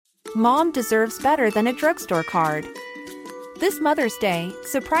Mom deserves better than a drugstore card. This Mother's Day,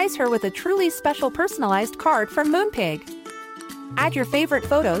 surprise her with a truly special personalized card from Moonpig. Add your favorite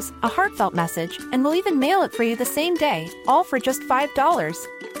photos, a heartfelt message, and we'll even mail it for you the same day, all for just $5.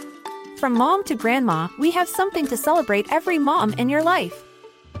 From mom to grandma, we have something to celebrate every mom in your life.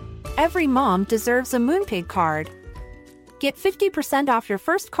 Every mom deserves a Moonpig card. Get 50% off your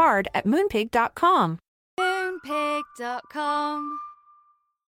first card at moonpig.com. Moonpig.com.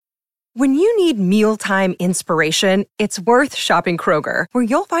 When you need mealtime inspiration, it's worth shopping Kroger, where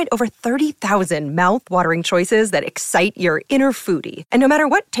you'll find over 30,000 mouth-watering choices that excite your inner foodie. And no matter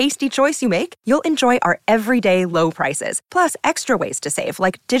what tasty choice you make, you'll enjoy our everyday low prices, plus extra ways to save,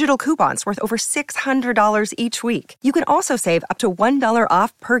 like digital coupons worth over $600 each week. You can also save up to $1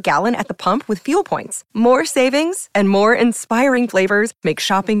 off per gallon at the pump with fuel points. More savings and more inspiring flavors make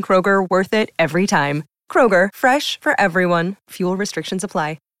shopping Kroger worth it every time. Kroger, fresh for everyone. Fuel restrictions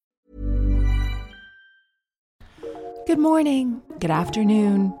apply. Good morning, good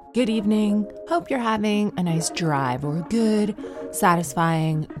afternoon, good evening. Hope you're having a nice drive or a good,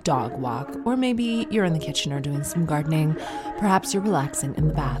 satisfying dog walk. Or maybe you're in the kitchen or doing some gardening. Perhaps you're relaxing in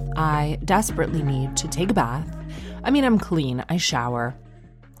the bath. I desperately need to take a bath. I mean, I'm clean, I shower.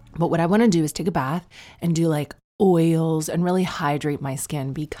 But what I want to do is take a bath and do like oils and really hydrate my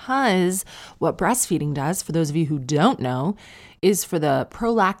skin, because what breastfeeding does, for those of you who don't know, is for the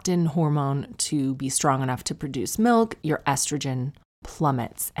prolactin hormone to be strong enough to produce milk, your estrogen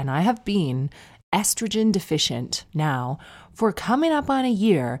plummets. And I have been estrogen deficient now for coming up on a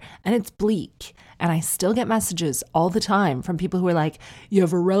year, and it's bleak. And I still get messages all the time from people who are like,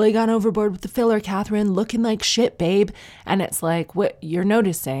 "You've really gone overboard with the filler, Catherine, looking like shit, babe." And it's like, what you're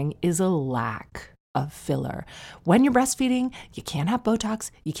noticing is a lack of filler. When you're breastfeeding, you can't have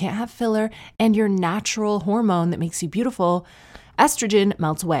Botox, you can't have filler, and your natural hormone that makes you beautiful, estrogen,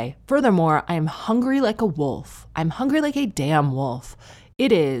 melts away. Furthermore, I am hungry like a wolf. I'm hungry like a damn wolf.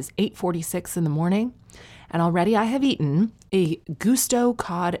 It is 8:46 in the morning, and already I have eaten a gusto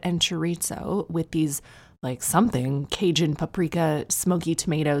cod and chorizo with these like something Cajun paprika, smoky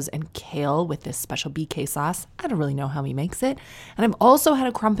tomatoes, and kale with this special BK sauce. I don't really know how he makes it. And I've also had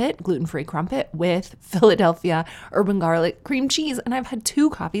a crumpet, gluten-free crumpet, with Philadelphia urban garlic cream cheese. And I've had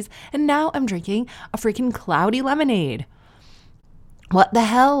 2 coffees, and now I'm drinking a freaking cloudy lemonade. What the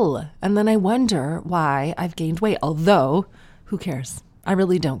hell? And then I wonder why I've gained weight. Although, who cares? I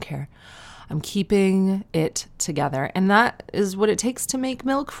really don't care. I'm keeping it together. And that is what it takes to make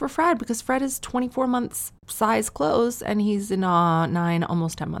milk for Fred, because Fred is 24 months size clothes and he's a 9,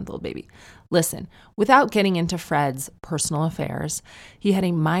 almost 10-month-old baby. Listen, without getting into Fred's personal affairs, he had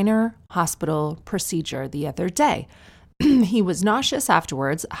a minor hospital procedure the other day. He was nauseous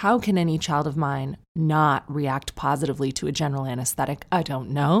afterwards. How can any child of mine not react positively to a general anesthetic? I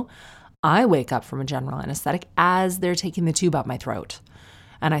don't know. I wake up from a general anesthetic as they're taking the tube out my throat.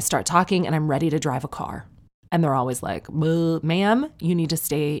 And I start talking and I'm ready to drive a car. And they're always like, "Ma'am, you need to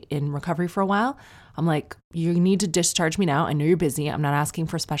stay in recovery for a while." I'm like, "You need to discharge me now. I know you're busy. I'm not asking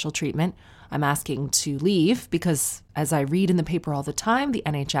for special treatment. I'm asking to leave because, as I read in the paper all the time, the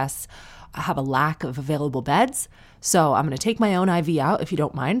NHS have a lack of available beds. So I'm going to take my own IV out if you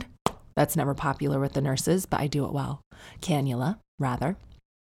don't mind." That's never popular with the nurses, but I do it well. Cannula, rather.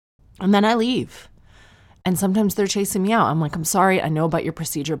 And then I leave. And sometimes they're chasing me out. I'm like, "I'm sorry, I know about your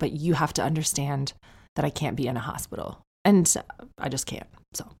procedure, but you have to understand that I can't be in a hospital." And I just can't.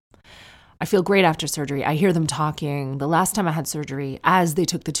 So I feel great after surgery. I hear them talking. The last time I had surgery, as they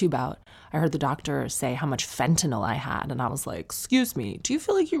took the tube out, I heard the doctor say how much fentanyl I had. And I was like, "Excuse me, do you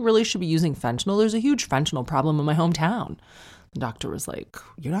feel like you really should be using fentanyl? There's a huge fentanyl problem in my hometown." The doctor was like,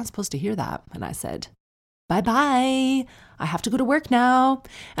 "You're not supposed to hear that." And I said, "Bye-bye. I have to go to work now."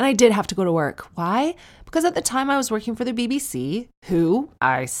 And I did have to go to work. Why? Because at the time I was working for the BBC, who,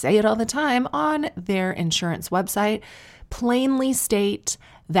 I say it all the time, on their insurance website, plainly state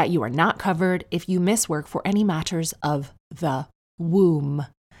that you are not covered if you miss work for any matters of the womb.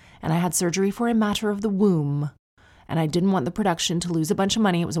 And I had surgery for a matter of the womb. And I didn't want the production to lose a bunch of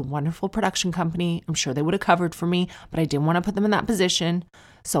money. It was a wonderful production company. I'm sure they would have covered for me, but I didn't want to put them in that position.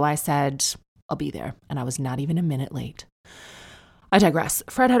 So I said, "I'll be there." And I was not even a minute late. I digress.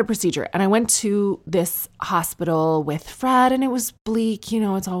 Fred had a procedure and I went to this hospital with Fred and it was bleak. You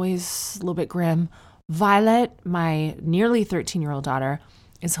know, it's always a little bit grim. Violet, my nearly 13-year-old daughter,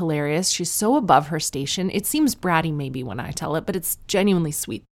 is hilarious. She's so above her station. It seems bratty maybe when I tell it, but it's genuinely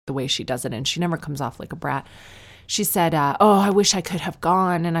sweet the way she does it. And she never comes off like a brat. She said, "Oh, I wish I could have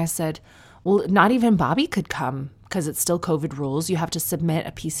gone." And I said, "Well, not even Bobby could come because it's still COVID rules. You have to submit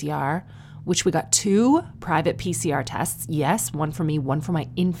a PCR." which we got 2 private PCR tests. Yes, one for me, one for my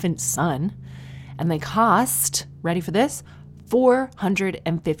infant son. And they cost, ready for this,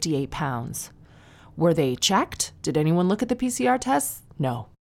 458 pounds. Were they checked? Did anyone look at the PCR tests? No.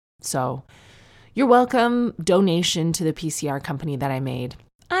 So you're welcome, donation to the PCR company that I made.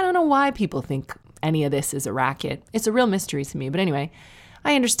 I don't know why people think any of this is a racket. It's a real mystery to me. But anyway,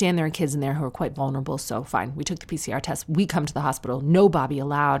 I understand there are kids in there who are quite vulnerable, so fine. We took the PCR test. We come to the hospital. No Bobby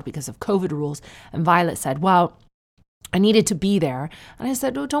allowed because of COVID rules. And Violet said, well, I needed to be there. And I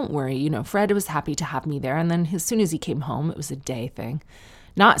said, oh, don't worry. Fred was happy to have me there. And then as soon as he came home, it was a day thing.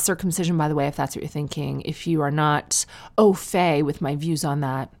 Not circumcision, by the way, if that's what you're thinking. If you are not au fait with my views on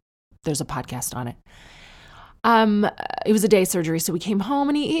that, there's a podcast on it. It was a day surgery, so we came home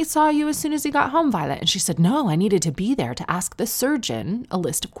and he saw you as soon as he got home, Violet. And she said, no, I needed to be there to ask the surgeon a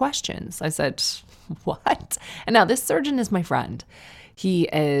list of questions. I said, what? And now this surgeon is my friend. He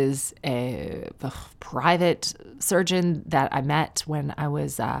is a private surgeon that I met when I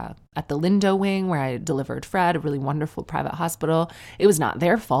was at the Lindo wing where I delivered Fred, a really wonderful private hospital. It was not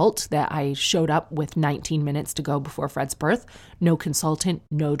their fault that I showed up with 19 minutes to go before Fred's birth. No consultant,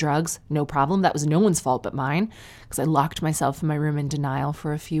 no drugs, no problem. That was no one's fault but mine because I locked myself in my room in denial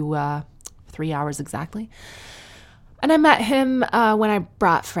for a few 3 hours exactly. And I met him when I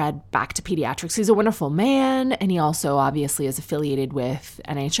brought Fred back to pediatrics. He's a wonderful man, and he also obviously is affiliated with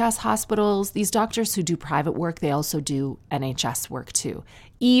NHS hospitals. These doctors who do private work, they also do NHS work too.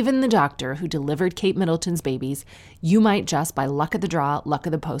 Even the doctor who delivered Kate Middleton's babies, you might just, by luck of the draw, luck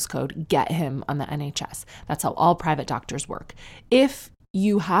of the postcode, get him on the NHS. That's how all private doctors work. If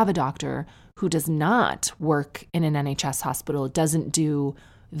you have a doctor who does not work in an NHS hospital, doesn't do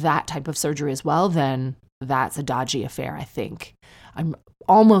that type of surgery as well, then that's a dodgy affair, I think. I'm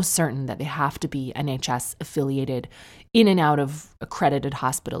almost certain that they have to be NHS affiliated in and out of accredited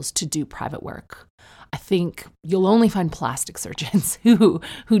hospitals to do private work. I think you'll only find plastic surgeons who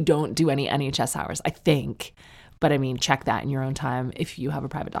don't do any NHS hours, I think. But I mean, check that in your own time if you have a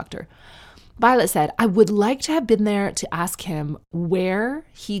private doctor. Violet said, I would like to have been there to ask him where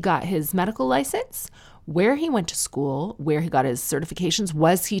he got his medical license, where he went to school, where he got his certifications.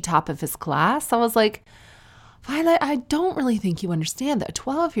 Was he top of his class? I was like, Violet, I don't really think you understand that a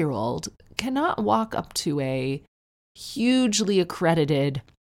 12-year-old cannot walk up to a hugely accredited,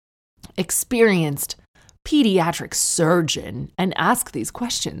 experienced pediatric surgeon and ask these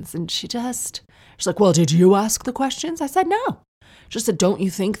questions. And she's like, well, did you ask the questions? I said, no. She said, don't you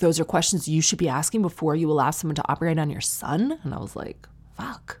think those are questions you should be asking before you allow someone to operate on your son? And I was like,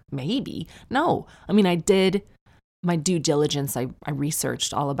 fuck, maybe. No. I mean, I did my due diligence. I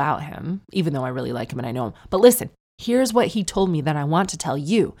researched all about him, even though I really like him and I know him. But listen, here's what he told me that I want to tell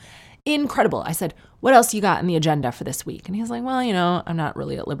you. Incredible. I said, what else you got in the agenda for this week? And he was like, well, I'm not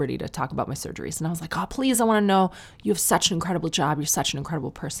really at liberty to talk about my surgeries. And I was like, oh, please, I want to know. You have such an incredible job. You're such an incredible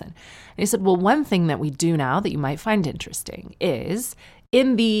person. And he said, well, one thing that we do now that you might find interesting is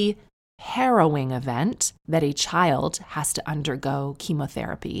in the harrowing event that a child has to undergo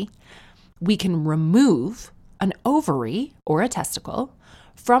chemotherapy, we can remove an ovary or a testicle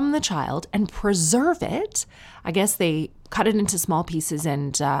from the child and preserve it. I guess they cut it into small pieces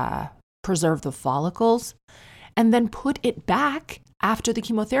and preserve the follicles and then put it back after the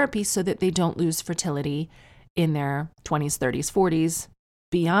chemotherapy so that they don't lose fertility in their 20s, 30s, 40s,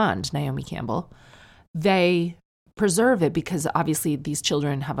 beyond Naomi Campbell. They preserve it because obviously these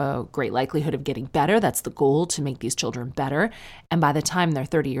children have a great likelihood of getting better. That's the goal, to make these children better. And by the time they're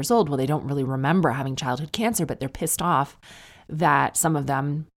 30 years old, well, they don't really remember having childhood cancer, but they're pissed off that some of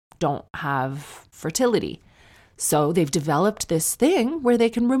them don't have fertility. So they've developed this thing where they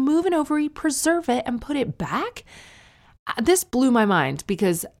can remove an ovary, preserve it, and put it back. This blew my mind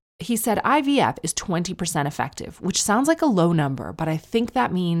because he said IVF is 20% effective, which sounds like a low number, but I think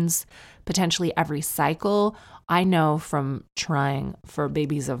that means potentially every cycle. I know from trying for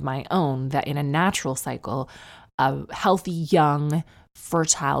babies of my own that in a natural cycle, a healthy, young,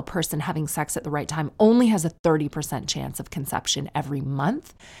 fertile person having sex at the right time only has a 30% chance of conception every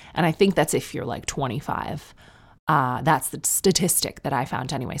month. And I think that's if you're like 25. That's the statistic that I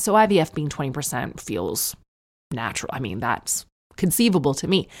found anyway. So IVF being 20% feels natural. I mean, that's conceivable to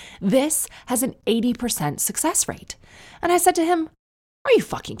me. This has an 80% success rate. And I said to him, are you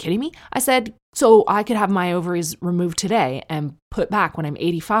fucking kidding me? I said, so I could have my ovaries removed today and put back when I'm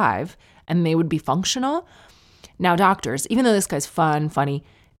 85 and they would be functional? Now, doctors, even though this guy's funny,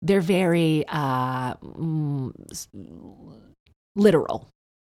 they're very literal.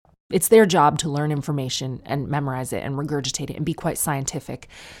 It's their job to learn information and memorize it and regurgitate it and be quite scientific.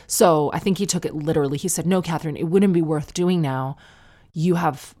 So I think he took it literally. He said, no, Catherine, it wouldn't be worth doing now. you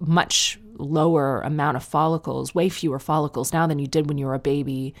have much lower amount of follicles, way fewer follicles now than you did when you were a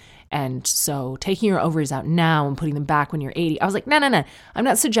baby. And so taking your ovaries out now and putting them back when you're 80, I was like, no. I'm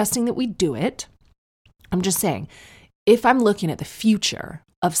not suggesting that we do it. I'm just saying, if I'm looking at the future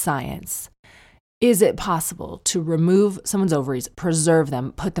of science, is it possible to remove someone's ovaries, preserve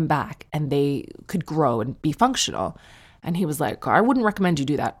them, put them back, and they could grow and be functional? And he was like, I wouldn't recommend you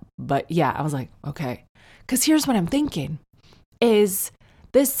do that. But yeah, I was like, okay. Because here's what I'm thinking is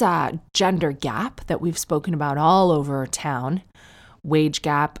this gender gap that we've spoken about all over town, wage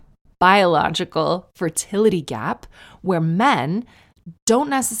gap, biological fertility gap, where men don't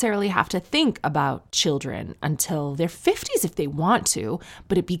necessarily have to think about children until their 50s if they want to,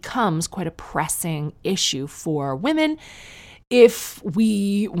 but it becomes quite a pressing issue for women if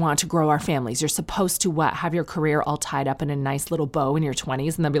we want to grow our families. You're supposed to have your career all tied up in a nice little bow in your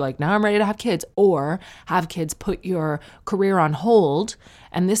 20s and then be like, now I'm ready to have kids, or have kids, put your career on hold.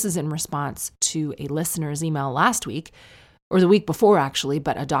 And this is in response to a listener's email last week, or the week before actually,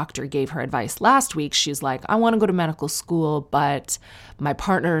 but a doctor gave her advice last week. She's like, I want to go to medical school, but my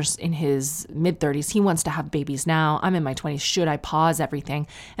partner's in his mid-30s. He wants to have babies now. I'm in my 20s. Should I pause everything?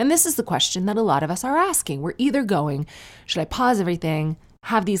 And this is the question that a lot of us are asking. We're either going, should I pause everything,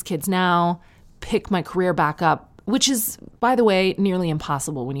 have these kids now, pick my career back up, which is, by the way, nearly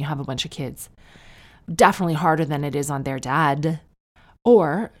impossible when you have a bunch of kids. Definitely harder than it is on their dad.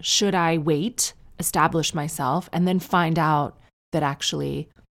 Or should I wait, establish myself, and then find out that actually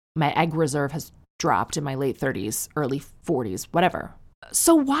my egg reserve has dropped in my late 30s, early 40s, whatever.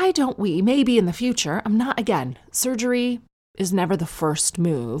 So why don't we, maybe in the future, surgery is never the first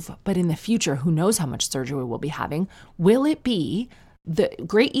move, but in the future, who knows how much surgery we'll be having? Will it be the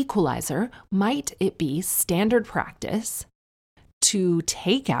great equalizer? Might it be standard practice to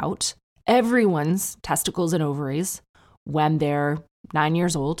take out everyone's testicles and ovaries when they're 9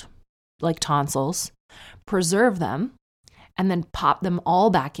 years old, like tonsils, preserve them, and then pop them all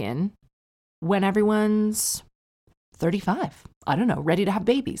back in when everyone's 35? I don't know, ready to have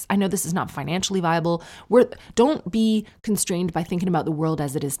babies. I know this is not financially viable. Don't be constrained by thinking about the world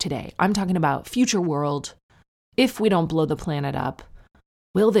as it is today. I'm talking about future world. If we don't blow the planet up,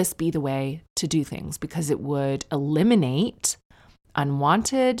 will this be the way to do things? Because it would eliminate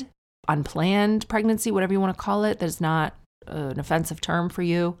unwanted, unplanned pregnancy, whatever you want to call it, that is not an offensive term for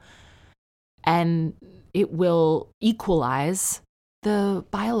you. And it will equalize the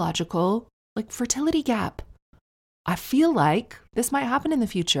biological, fertility gap. I feel like this might happen in the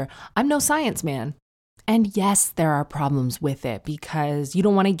future. I'm no science man. And yes, there are problems with it because you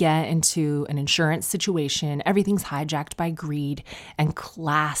don't want to get into an insurance situation. Everything's hijacked by greed and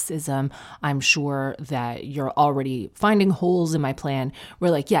classism. I'm sure that you're already finding holes in my plan. We're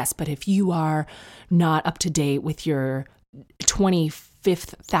like, yes, but if you are not up to date with your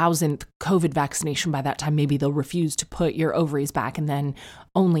 25,000th COVID vaccination by that time, maybe they'll refuse to put your ovaries back, and then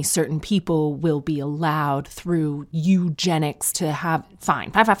only certain people will be allowed through eugenics to have, fine.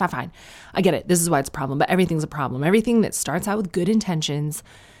 I get it. This is why it's a problem, but everything's a problem. Everything that starts out with good intentions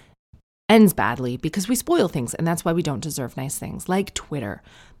ends badly because we spoil things, and that's why we don't deserve nice things, like Twitter.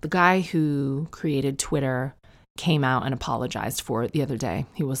 The guy who created Twitter came out and apologized for it the other day.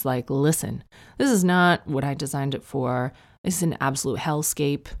 He was like, listen, this is not what I designed it for. This is an absolute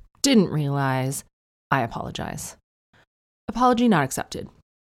hellscape. Didn't realize. I apologize. Apology not accepted.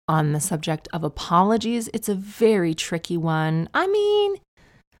 On the subject of apologies, it's a very tricky one.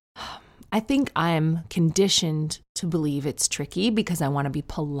 I think I'm conditioned to believe it's tricky because I want to be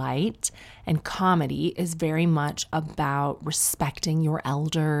polite, and comedy is very much about respecting your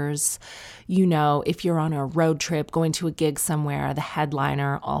elders. You know, if you're on a road trip going to a gig somewhere, the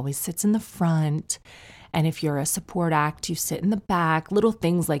headliner always sits in the front. And if you're a support act, you sit in the back. Little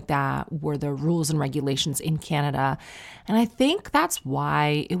things like that were the rules and regulations in Canada. And I think that's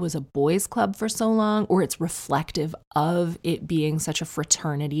why it was a boys' club for so long, or it's reflective of it being such a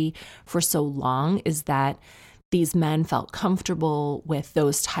fraternity for so long, is that these men felt comfortable with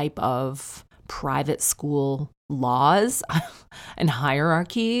those type of private school laws and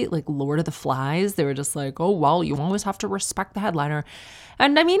hierarchy, like Lord of the Flies. They were just like, oh, well, you always have to respect the headliner.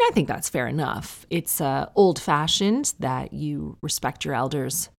 And I think that's fair enough. It's old-fashioned that you respect your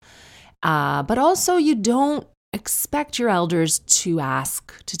elders. But also you don't expect your elders to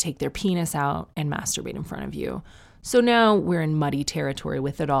ask to take their penis out and masturbate in front of you. So now we're in muddy territory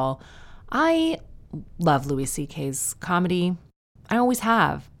with it all. I love Louis C.K.'s comedy. I always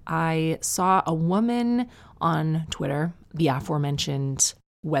have. I saw a woman on Twitter, the aforementioned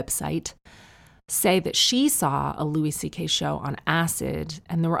website, say that she saw a Louis C.K. show on acid,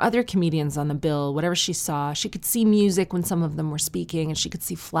 and there were other comedians on the bill. Whatever she saw, she could see music when some of them were speaking, and she could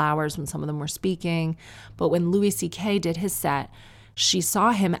see flowers when some of them were speaking. But when Louis C.K. did his set, she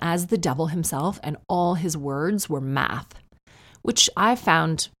saw him as the devil himself, and all his words were math, which I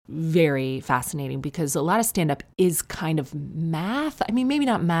found very fascinating because a lot of stand-up is kind of math. I mean, maybe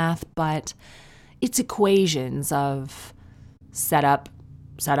not math, but it's equations of setup,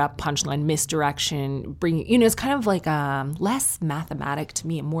 punchline, misdirection, it's kind of like less mathematic to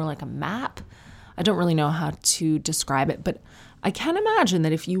me and more like a map. I don't really know how to describe it, but I can imagine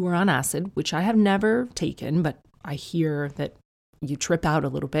that if you were on acid, which I have never taken, but I hear that you trip out a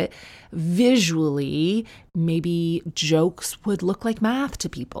little bit, visually, maybe jokes would look like math to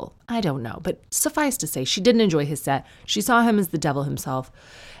people. I don't know, but suffice to say, she didn't enjoy his set. She saw him as the devil himself,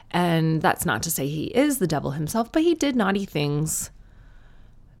 and that's not to say he is the devil himself, but he did naughty things.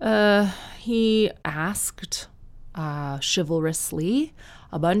 He asked chivalrously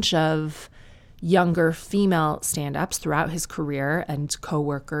a bunch of younger female stand-ups throughout his career and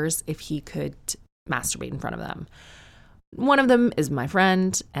coworkers if he could masturbate in front of them. One of them is my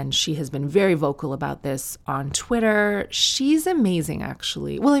friend, and she has been very vocal about this on Twitter. She's amazing,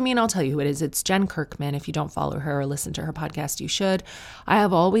 actually. Well, I mean, I'll tell you who it is. It's Jen Kirkman. If you don't follow her or listen to her podcast, you should. I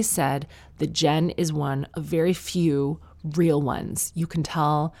have always said that Jen is one of very few real ones. You can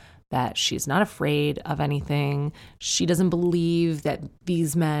tell that she's not afraid of anything. She doesn't believe that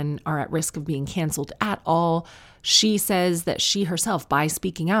these men are at risk of being canceled at all. She says that she herself, by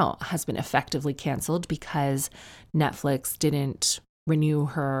speaking out, has been effectively canceled because Netflix didn't renew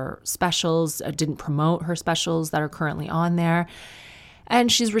her specials, didn't promote her specials that are currently on there. And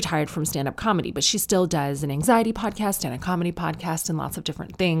she's retired from stand-up comedy, but she still does an anxiety podcast and a comedy podcast and lots of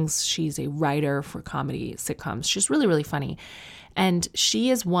different things. She's a writer for comedy sitcoms. She's really, really funny. And she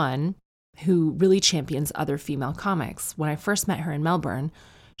is one who really champions other female comics. When I first met her in Melbourne,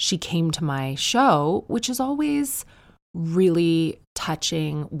 she came to my show, which is always really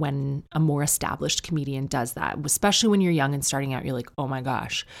touching when a more established comedian does that, especially when you're young and starting out. You're like, oh my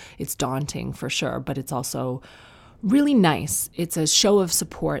gosh, it's daunting for sure, but it's also really nice. It's a show of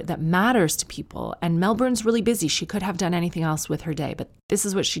support that matters to people. And Melbourne's really busy. She could have done anything else with her day, but this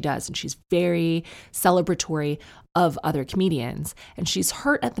is what she does. And she's very celebratory of other comedians. And she's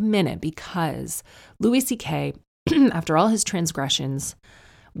hurt at the minute because Louis C.K., after all his transgressions,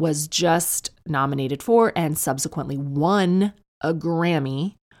 was just nominated for and subsequently won a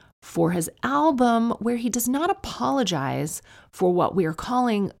Grammy for his album where he does not apologize for what we are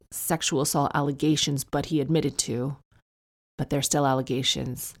calling sexual assault allegations, but he admitted to. But they're still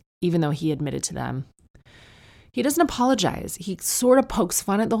allegations, even though he admitted to them. He doesn't apologize. He sort of pokes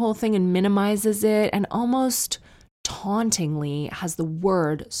fun at the whole thing and minimizes it and almost tauntingly has the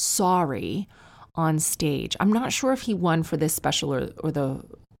word sorry on stage. I'm not sure if he won for this special or the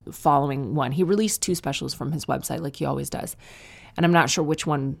following one. He released 2 specials from his website like he always does. And I'm not sure which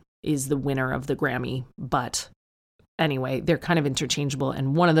one is the winner of the Grammy, but anyway, they're kind of interchangeable.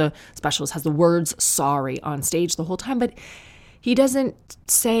 And one of the specials has the words sorry on stage the whole time, but he doesn't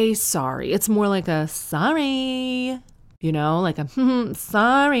say sorry. It's more like a sorry, like a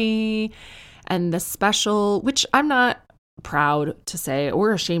sorry. And the special, which I'm not proud to say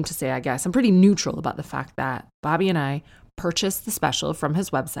or ashamed to say, I guess, I'm pretty neutral about the fact that Bobby and I purchased the special from his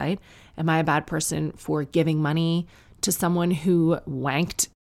website. Am I a bad person for giving money to someone who wanked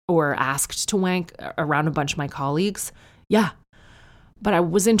or asked to wank around a bunch of my colleagues? Yeah, but I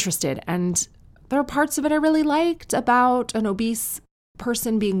was interested. And there are parts of it I really liked about an obese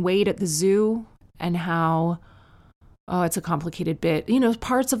person being weighed at the zoo and how, it's a complicated bit.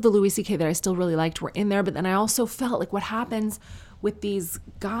 Parts of the Louis C.K. that I still really liked were in there. But then I also felt like what happens with these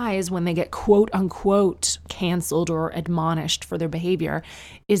guys when they get quote unquote canceled or admonished for their behavior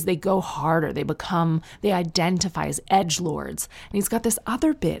is they go harder. They identify as edgelords. And he's got this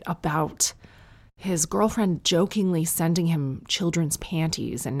other bit about his girlfriend jokingly sending him children's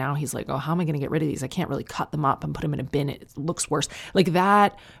panties. And now he's like, oh, how am I going to get rid of these? I can't really cut them up and put them in a bin. It looks worse. Like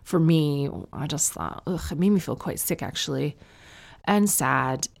that, for me, I just thought, it made me feel quite sick, actually, and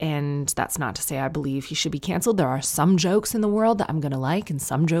sad. And that's not to say I believe he should be canceled. There are some jokes in the world that I'm going to like and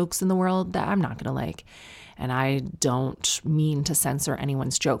some jokes in the world that I'm not going to like. And I don't mean to censor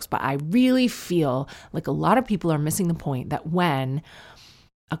anyone's jokes, but I really feel like a lot of people are missing the point that when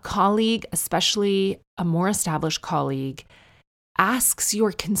a colleague, especially a more established colleague, asks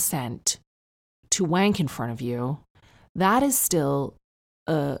your consent to wank in front of you, that is still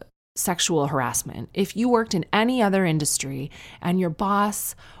sexual harassment. If you worked in any other industry and your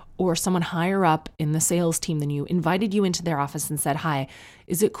boss or someone higher up in the sales team than you invited you into their office and said, "Hi,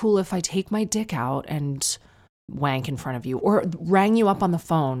 is it cool if I take my dick out and wank in front of you?" Or rang you up on the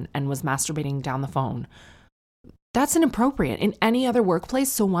phone and was masturbating down the phone. That's inappropriate in any other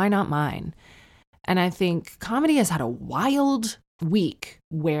workplace, so why not mine? And I think comedy has had a wild week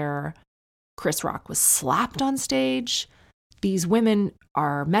where Chris Rock was slapped on stage. These women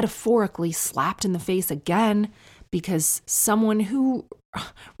are metaphorically slapped in the face again because someone who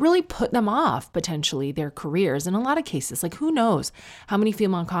really put them off potentially their careers in a lot of cases. Like, who knows how many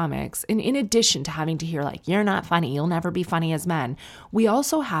female comics, and in addition to having to hear like, "You're not funny, you'll never be funny as men," we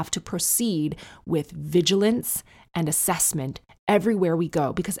also have to proceed with vigilance and assessment everywhere we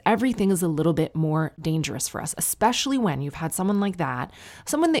go, because everything is a little bit more dangerous for us, especially when you've had someone like that,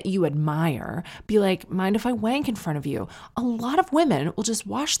 someone that you admire, be like, "Mind if I wank in front of you?" A lot of women will just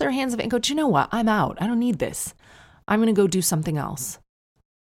wash their hands of it and go, "Do you know what? I'm out. I don't need this. I'm going to go do something else."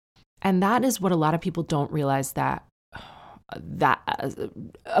 And that is what a lot of people don't realize that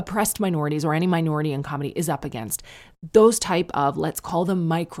oppressed minorities or any minority in comedy is up against. Those type of, let's call them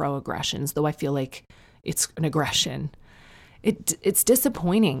microaggressions, though I feel like it's an aggression. It's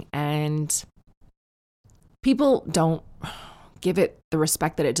disappointing, and people don't give it the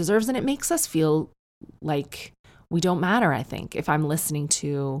respect that it deserves, and it makes us feel like we don't matter, I think. If I'm listening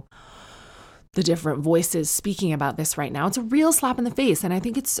to the different voices speaking about this right now, it's a real slap in the face, and I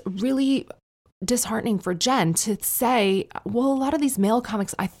think it's really disheartening for Jen to say, well, a lot of these male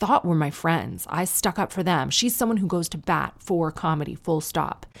comics I thought were my friends. I stuck up for them. She's someone who goes to bat for comedy, full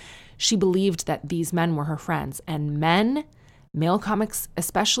stop. She believed that these men were her friends, and male comics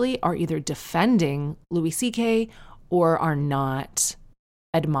especially, are either defending Louis C.K. or are not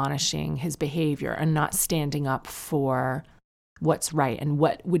admonishing his behavior and not standing up for what's right and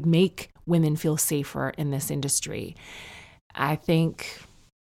what would make women feel safer in this industry. I think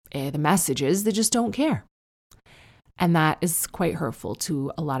the message is they just don't care. And that is quite hurtful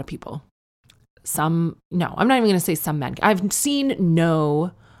to a lot of people. I'm not even going to say some men. I've seen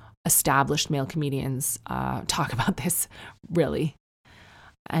no established male comedians talk about this, really.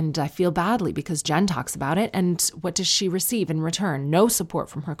 And I feel badly because Jen talks about it. And what does she receive in return? No support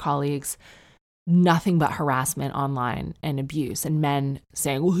from her colleagues, nothing but harassment online and abuse, and men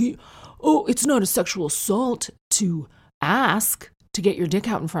saying, well, it's not a sexual assault to ask to get your dick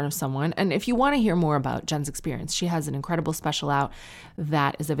out in front of someone. And if you want to hear more about Jen's experience, she has an incredible special out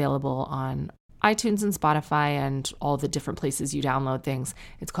that is available on iTunes and Spotify and all the different places you download things.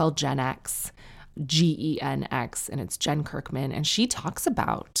 It's called Gen X, Genx, and it's Jen Kirkman. And she talks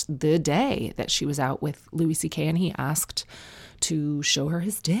about the day that she was out with Louis C.K. and he asked to show her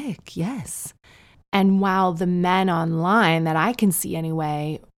his dick. Yes. And while the men online that I can see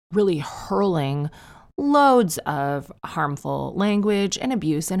anyway, really hurling loads of harmful language and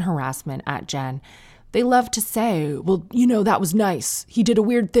abuse and harassment at Jen, they love to say, well, that was nice. He did a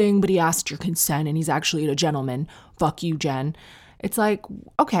weird thing, but he asked your consent and he's actually a gentleman. Fuck you, Jen. It's like,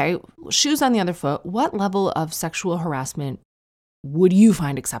 okay, shoes on the other foot. What level of sexual harassment would you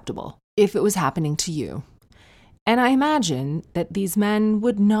find acceptable if it was happening to you? And I imagine that these men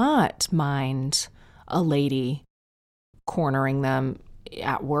would not mind a lady cornering them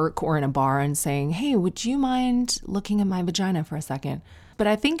at work or in a bar and saying, hey, would you mind looking at my vagina for a second? But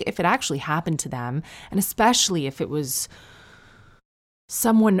I think if it actually happened to them, and especially if it was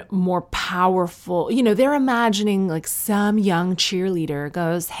someone more powerful, they're imagining like some young cheerleader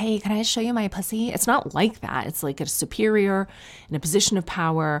goes, hey, can I show you my pussy? It's not like that. It's like a superior in a position of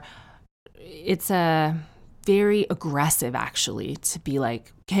power. It's a very aggressive, actually, to be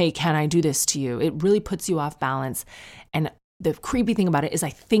like, hey, can I do this to you? It really puts you off balance. And the creepy thing about it is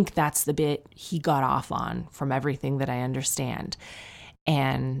I think that's the bit he got off on from everything that I understand.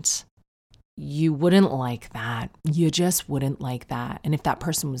 And you wouldn't like that. You just wouldn't like that. And if that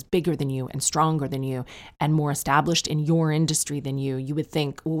person was bigger than you and stronger than you and more established in your industry than you, you would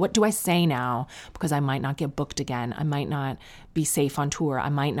think, well, what do I say now? Because I might not get booked again. I might not be safe on tour. I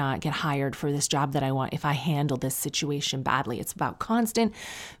might not get hired for this job that I want if I handle this situation badly. It's about constant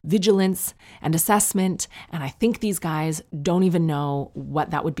vigilance and assessment. And I think these guys don't even know what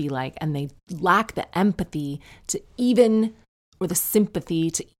that would be like. And they lack the empathy or the sympathy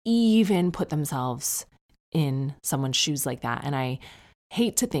to even put themselves in someone's shoes like that. And I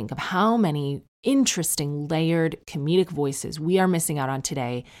hate to think of how many interesting, layered, comedic voices we are missing out on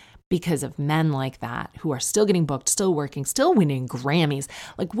today because of men like that who are still getting booked, still working, still winning Grammys.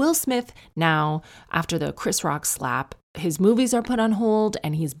 Like Will Smith now, after the Chris Rock slap, his movies are put on hold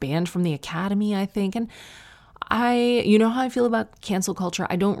and he's banned from the Academy, I think. And you know how I feel about cancel culture?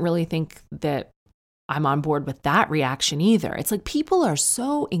 I don't really think that I'm on board with that reaction either. It's like people are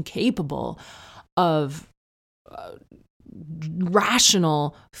so incapable of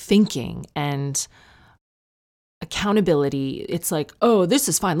rational thinking and accountability. It's like, oh, this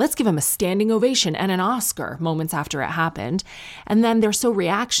is fine. Let's give him a standing ovation and an Oscar moments after it happened. And then they're so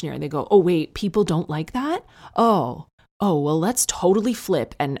reactionary. They go, oh, wait, people don't like that? Oh, well, let's totally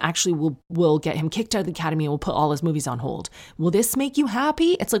flip and actually we'll get him kicked out of the Academy and we'll put all his movies on hold. Will this make you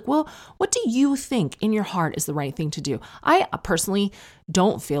happy? It's like, well, what do you think in your heart is the right thing to do? I personally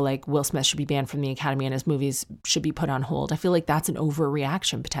don't feel like Will Smith should be banned from the Academy and his movies should be put on hold. I feel like that's an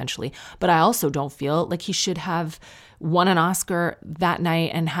overreaction potentially. But I also don't feel like he should have won an Oscar that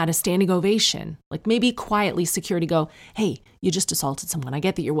night and had a standing ovation. Like maybe quietly security go, hey, you just assaulted someone. I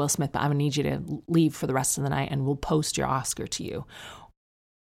get that you're Will Smith, but I'm gonna need you to leave for the rest of the night and we'll post your Oscar to you.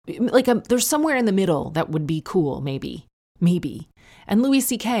 Like there's somewhere in the middle that would be cool, maybe. And Louis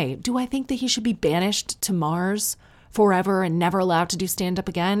C.K., do I think that he should be banished to Mars forever and never allowed to do stand-up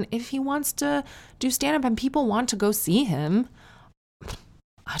again? If he wants to do stand-up and people want to go see him,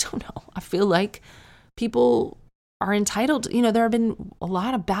 I don't know. I feel like people are entitled. There have been a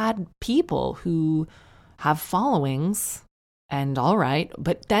lot of bad people who have followings, and all right,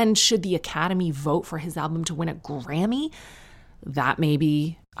 but then should the Academy vote for his album to win a Grammy? That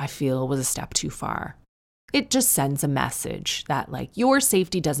maybe I feel was a step too far. It just sends a message that like your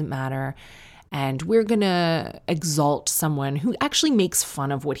safety doesn't matter, and we're gonna exalt someone who actually makes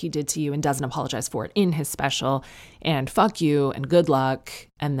fun of what he did to you and doesn't apologize for it in his special, and fuck you and good luck,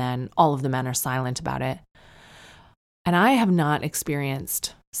 and then all of the men are silent about it. And I have not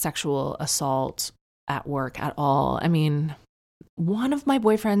experienced sexual assault at work at all. I mean, one of my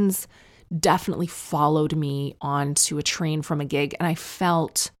boyfriends definitely followed me onto a train from a gig, and I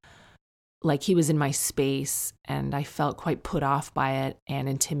felt like he was in my space, and I felt quite put off by it and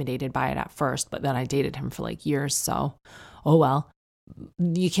intimidated by it at first, but then I dated him for like years, so oh well.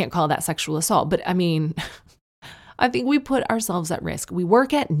 You can't call that sexual assault, but I mean, I think we put ourselves at risk. We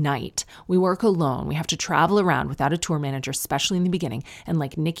work at night. We work alone. We have to travel around without a tour manager, especially in the beginning. And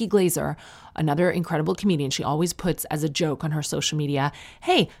like Nikki Glazer, another incredible comedian, she always puts as a joke on her social media,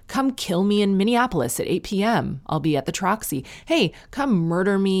 hey, come kill me in Minneapolis at 8 p.m. I'll be at the Troxy. Hey, come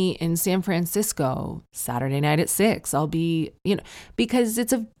murder me in San Francisco Saturday night at 6. I'll be, because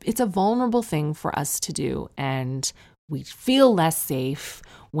it's a vulnerable thing for us to do. And we feel less safe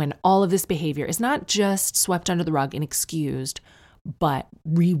when all of this behavior is not just swept under the rug and excused, but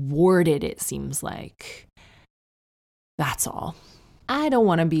rewarded, it seems like. That's all. I don't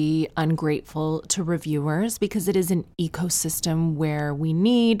want to be ungrateful to reviewers because it is an ecosystem where we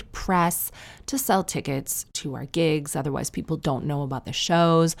need press to sell tickets to our gigs. Otherwise, people don't know about the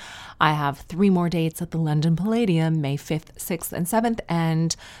shows. I have 3 more dates at the London Palladium, May 5th, 6th, and 7th.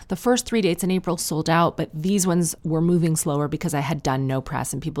 And the first 3 dates in April sold out, but these ones were moving slower because I had done no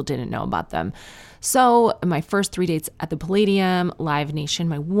press and people didn't know about them. So my first 3 dates at the Palladium, Live Nation,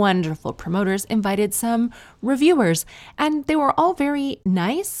 my wonderful promoters invited some reviewers, and they were all very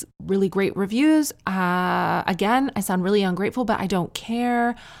nice, really great reviews. Again, I sound really ungrateful, but I don't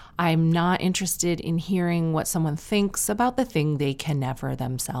care. I'm not interested in hearing what someone thinks about the thing they can never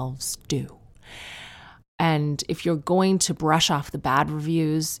themselves do. And if you're going to brush off the bad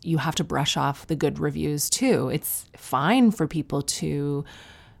reviews, you have to brush off the good reviews too. It's fine for people to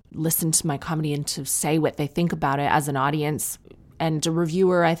listen to my comedy and to say what they think about it as an audience. And a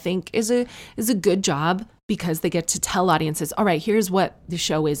reviewer, I think, is a good job because they get to tell audiences, all right, here's what the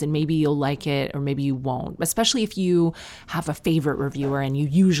show is, and maybe you'll like it or maybe you won't, especially if you have a favorite reviewer and you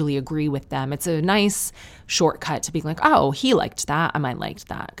usually agree with them. It's a nice shortcut to being like, oh, he liked that. I might like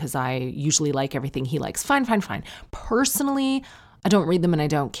that because I usually like everything he likes. Fine. Personally, I don't read them and I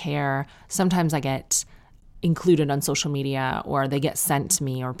don't care. Sometimes I get included on social media or they get sent to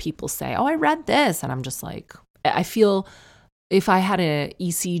me or people say, oh, I read this. And I'm just like, I feel if I had a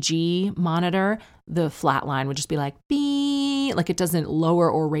ECG monitor, the flat line would just be like, beep, like it doesn't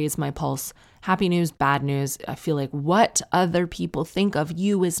lower or raise my pulse. Happy news, bad news. I feel like what other people think of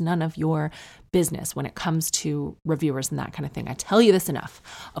you is none of your business when it comes to reviewers and that kind of thing. I tell you this enough.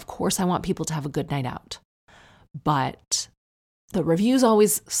 Of course, I want people to have a good night out, but the reviews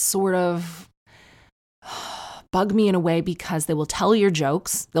always sort of bug me in a way because they will tell your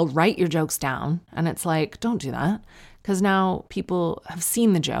jokes, they'll write your jokes down, and it's like, don't do that, because now people have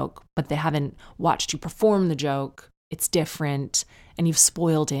seen the joke, but they haven't watched you perform the joke. It's different, and you've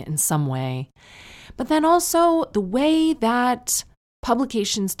spoiled it in some way. But then also the way that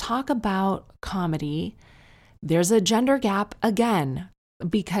publications talk about comedy, there's a gender gap again,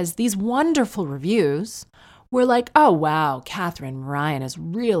 because these wonderful reviews were like, oh, wow, Catherine Ryan is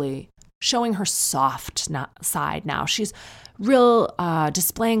really showing her soft side now. She's real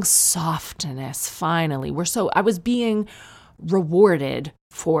displaying softness finally. I was being rewarded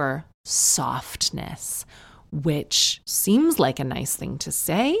for softness, which seems like a nice thing to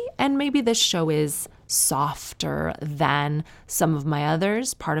say. And maybe this show is softer than some of my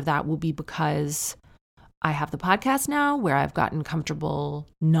others. Part of that will be because I have the podcast now where I've gotten comfortable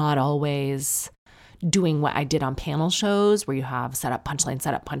not always doing what I did on panel shows where you have setup,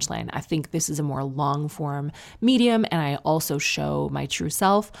 punchline. I think this is a more long form medium, and I also show my true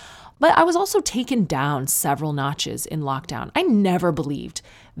self. But I was also taken down several notches in lockdown. I never believed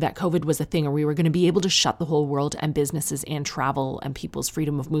that COVID was a thing or we were going to be able to shut the whole world and businesses and travel and people's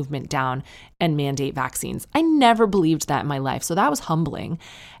freedom of movement down and mandate vaccines. I never believed that in my life. So that was humbling.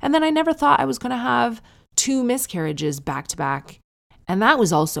 And then I never thought I was going to have 2 miscarriages back to back. And that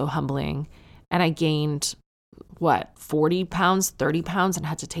was also humbling. And I gained, 40 pounds, 30 pounds, and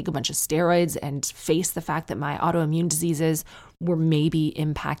had to take a bunch of steroids and face the fact that my autoimmune diseases were maybe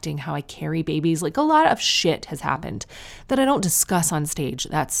impacting how I carry babies. Like, a lot of shit has happened that I don't discuss on stage.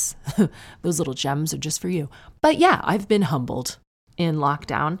 That's, those little gems are just for you. But yeah, I've been humbled in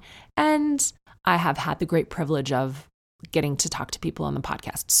lockdown, and I have had the great privilege of getting to talk to people on the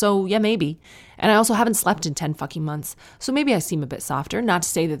podcast. So yeah, maybe. And I also haven't slept in 10 fucking months. So maybe I seem a bit softer. Not to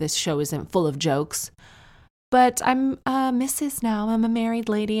say that this show isn't full of jokes, but I'm a Mrs. now. I'm a married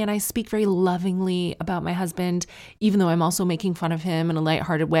lady, and I speak very lovingly about my husband, even though I'm also making fun of him in a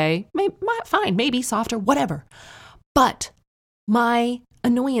lighthearted way. Fine, maybe softer, whatever. But my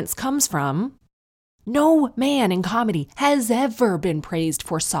annoyance comes from no man in comedy has ever been praised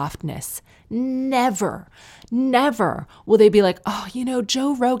for softness. Never will they be like, oh,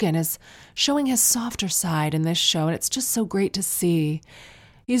 Joe Rogan is showing his softer side in this show, and it's just so great to see.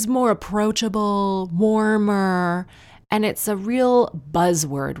 He's more approachable, warmer, and it's a real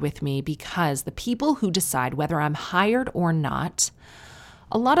buzzword with me because the people who decide whether I'm hired or not,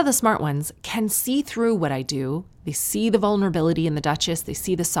 a lot of the smart ones can see through what I do. They see the vulnerability in the Duchess. They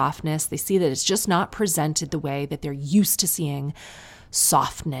see the softness. They see that it's just not presented the way that they're used to seeing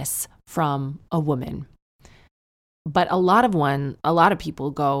softness from a woman. But a lot of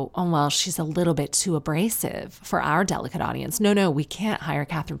people go, oh, well, she's a little bit too abrasive for our delicate audience. No, we can't hire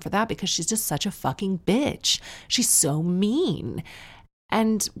Catherine for that because she's just such a fucking bitch. She's so mean.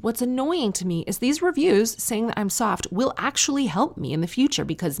 And what's annoying to me is these reviews saying that I'm soft will actually help me in the future,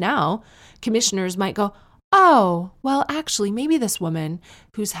 because now commissioners might go, oh, well, actually, maybe this woman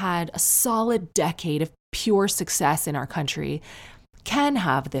who's had a solid decade of pure success in our country can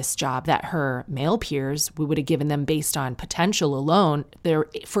have this job that her male peers, we would have given them based on potential alone, their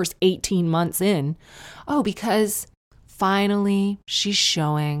first 18 months in. Oh, because finally she's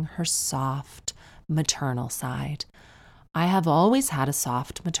showing her soft maternal side. I have always had a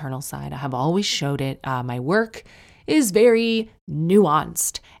soft maternal side. I have always showed it. My work is very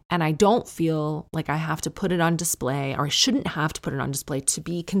nuanced, and I don't feel like I have to put it on display, or I shouldn't have to put it on display to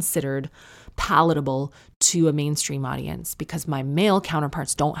be considered palatable to a mainstream audience, because my male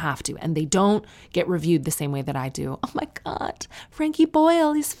counterparts don't have to, and they don't get reviewed the same way that I do. Oh my God, Frankie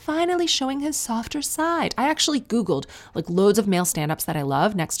Boyle is finally showing his softer side. I actually Googled loads of male stand-ups that I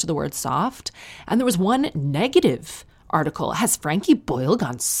love next to the word soft, and there was one negative article. Has Frankie Boyle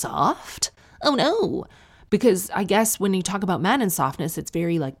gone soft? Oh no. Because I guess when you talk about men and softness, it's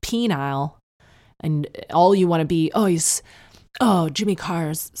very penile, and all you want to be, Jimmy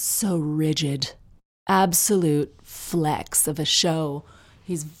Carr's so rigid, absolute flex of a show.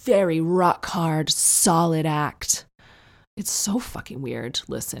 He's very rock hard, solid act. It's so fucking weird.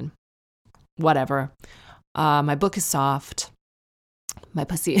 Listen, whatever. My book is soft. My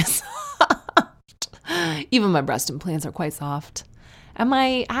pussy is soft. Even my breast implants are quite soft. And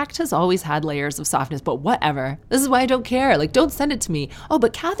my act has always had layers of softness, but whatever. This is why I don't care. Don't send it to me. Oh,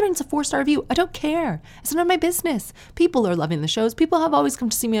 but Catherine's a 4-star review. I don't care. It's none of my business. People are loving the shows. People have always come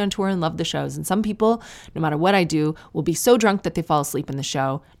to see me on tour and love the shows. And some people, no matter what I do, will be so drunk that they fall asleep in the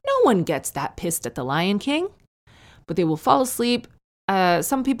show. No one gets that pissed at The Lion King, but they will fall asleep.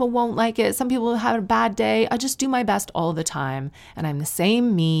 Some people won't like it. Some people have a bad day. I just do my best all the time. And I'm the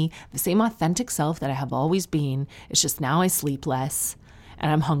same me, the same authentic self that I have always been. It's just now I sleep less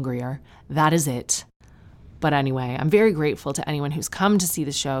and I'm hungrier. That is it. But anyway, I'm very grateful to anyone who's come to see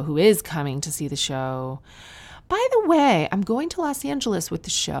the show, who is coming to see the show. By the way, I'm going to Los Angeles with the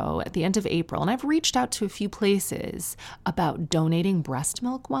show at the end of April, and I've reached out to a few places about donating breast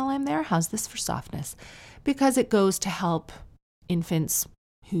milk while I'm there. How's this for softness? Because it goes to help infants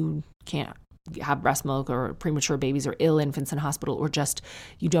who can't have breast milk or premature babies or ill infants in hospital, or just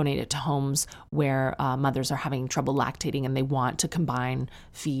you donate it to homes where mothers are having trouble lactating and they want to combine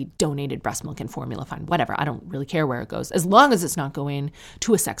feed donated breast milk and formula, fine, whatever. I don't really care where it goes, as long as it's not going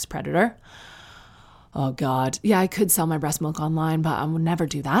to a sex predator. Oh God. Yeah, I could sell my breast milk online, but I would never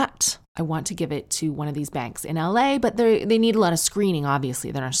do that. I want to give it to one of these banks in LA, but they need a lot of screening,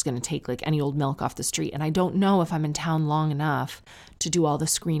 obviously. They're not just going to take like any old milk off the street. And I don't know if I'm in town long enough to do all the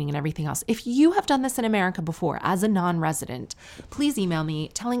screening and everything else. If you have done this in America before as a non-resident, please email me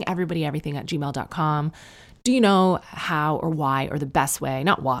telling everybody everything at gmail.com. Do you know how or why or the best way,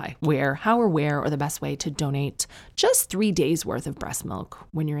 not why, where, how or where or the best way to donate just 3 days worth of breast milk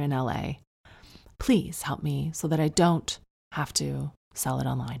when you're in LA? Please help me so that I don't have to sell it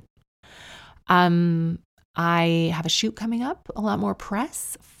online. I have a shoot coming up, a lot more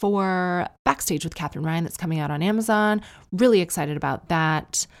press for Backstage with Katherine Ryan that's coming out on Amazon. Really excited about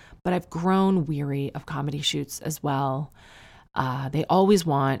that, but I've grown weary of comedy shoots as well. They always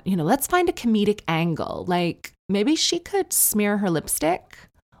want, let's find a comedic angle. Like maybe she could smear her lipstick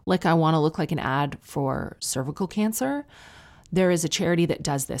like I want to look like an ad for cervical cancer. There is a charity that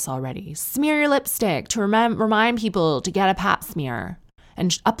does this already. Smear your lipstick to remind people to get a pap smear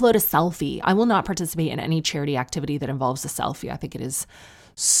and upload a selfie. I will not participate in any charity activity that involves a selfie. I think it is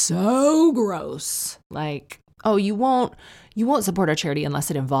so gross. Like, oh, you won't support our charity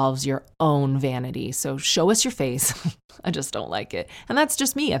unless it involves your own vanity. So show us your face. I just don't like it. And that's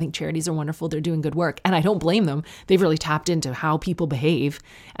just me. I think charities are wonderful. They're doing good work. And I don't blame them. They've really tapped into how people behave.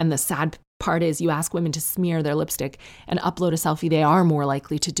 And the sad part is you ask women to smear their lipstick and upload a selfie, they are more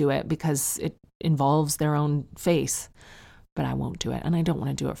likely to do it because it involves their own face. But I won't do it. And I don't want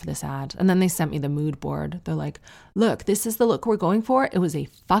to do it for this ad. And then they sent me the mood board. They're like, look, this is the look we're going for. It was a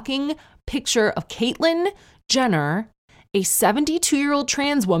fucking picture of Caitlyn Jenner, a 72-year-old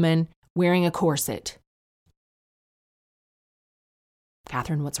trans woman wearing a corset.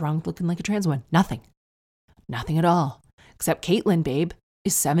 Catherine, what's wrong with looking like a trans woman? Nothing. Nothing at all. Except Caitlyn, babe,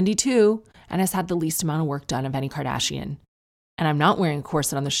 is 72 and has had the least amount of work done of any Kardashian. And I'm not wearing a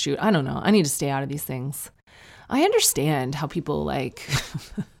corset on the shoot. I don't know. I need to stay out of these things. I understand how people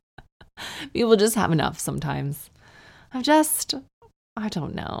people just have enough sometimes. I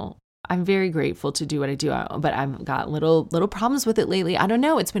don't know. I'm very grateful to do what I do, but I've got little problems with it lately. I don't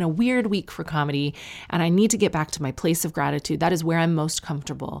know. It's been a weird week for comedy, and I need to get back to my place of gratitude. That is where I'm most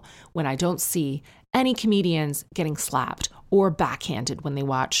comfortable, when I don't see any comedians getting slapped or backhanded when they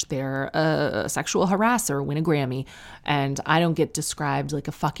watch their sexual harasser win a Grammy, and I don't get described like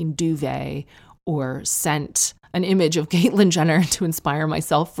a fucking duvet or sent an image of Caitlyn Jenner to inspire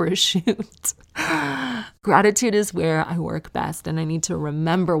myself for a shoot. Gratitude is where I work best, and I need to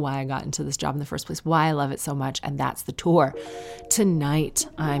remember why I got into this job in the first place, why I love it so much, and that's the tour. Tonight,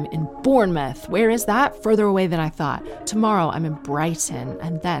 I'm in Bournemouth. Where is that? Further away than I thought. Tomorrow, I'm in Brighton,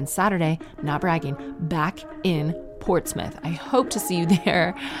 and then Saturday, not bragging, back in Portsmouth. I hope to see you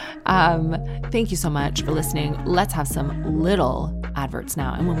there. Thank you so much for listening. Let's have some little adverts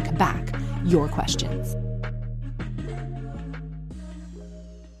now, and when we come back, your questions.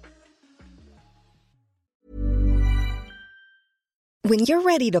 When you're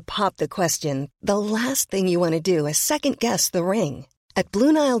ready to pop the question, the last thing you want to do is second-guess the ring. At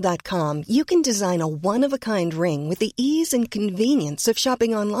BlueNile.com, you can design a one-of-a-kind ring with the ease and convenience of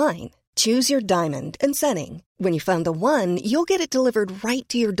shopping online. Choose your diamond and setting. When you find the one, you'll get it delivered right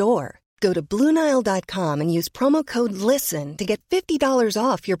to your door. Go to BlueNile.com and use promo code LISTEN to get $50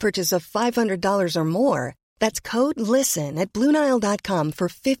 off your purchase of $500 or more. That's code LISTEN at BlueNile.com for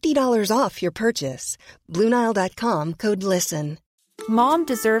 $50 off your purchase. BlueNile.com, code LISTEN. Mom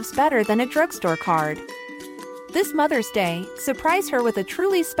deserves better than a drugstore card. This Mother's Day, surprise her with a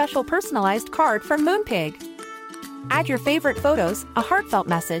truly special personalized card from Moonpig. Add your favorite photos, a heartfelt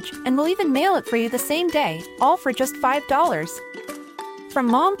message, and we'll even mail it for you the same day, all for just $5. From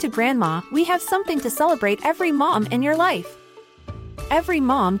mom to grandma, we have something to celebrate every mom in your life. Every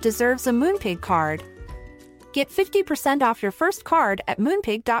mom deserves a Moonpig card. Get 50% off your first card at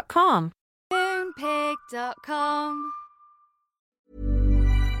Moonpig.com. Moonpig.com.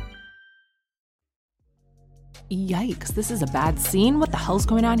 Yikes, this is a bad scene. What the hell's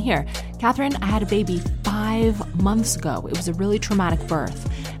going on here? Catherine, I had a baby 5 months ago. It was a really traumatic birth.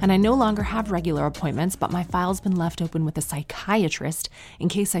 and I no longer have regular appointments, but my file's been left open with a psychiatrist in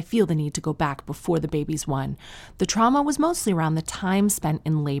case I feel the need to go back before the baby's 1. The trauma was mostly around the time spent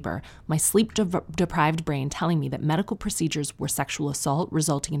in labor, my sleep-deprived brain telling me that medical procedures were sexual assault,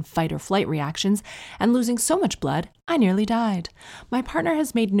 resulting in fight or flight reactions, and losing so much blood, I nearly died. My partner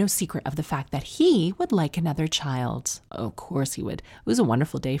has made no secret of the fact that he would like another child. Of course he would. It was a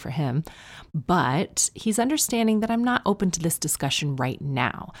wonderful day for him. But he's understanding that I'm not open to this discussion right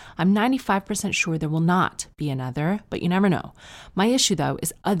now. I'm 95% sure there will not be another, but you never know. My issue, though,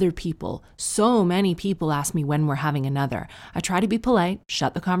 is other people. So many people ask me when we're having another. I try to be polite,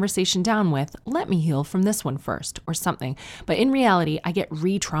 shut the conversation down with, let me heal from this one first, or something. But in reality, I get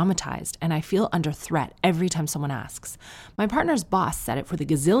re-traumatized, and I feel under threat every time someone asks. My partner's boss said it for the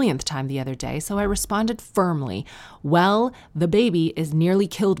gazillionth time the other day, so I responded firmly, well, the baby is nearly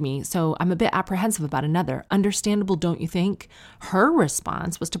killed me, so I'm a bit apprehensive about another. Understandable, don't you think? Her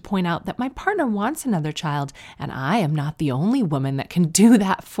response was to point out that my partner wants another child, and I am not the only woman that can do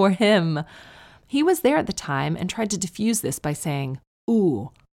that for him. He was there at the time and tried to diffuse this by saying,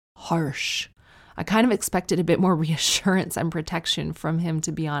 ooh, harsh. I kind of expected a bit more reassurance and protection from him,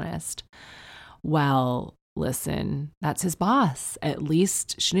 to be honest. Well, listen, that's his boss. At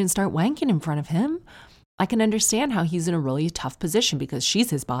least she didn't start wanking in front of him. I can understand how he's in a really tough position because she's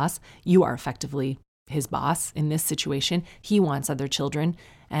his boss. You are effectively his boss in this situation. He wants other children.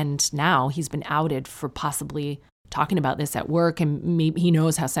 And now he's been outed for possibly talking about this at work. And maybe he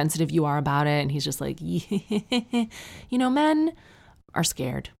knows how sensitive you are about it. And he's just like, you know, men are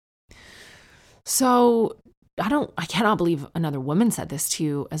scared. So I cannot believe another woman said this to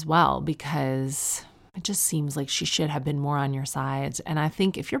you as well, because it just seems like she should have been more on your side. And I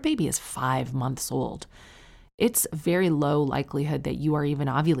think if your baby is 5 months old, it's very low likelihood that you are even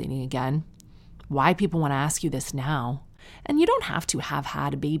ovulating again. Why people want to ask you this now? And you don't have to have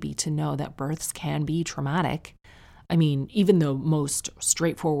had a baby to know that births can be traumatic. I mean, even the most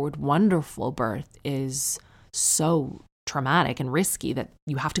straightforward, wonderful birth is so traumatic and risky that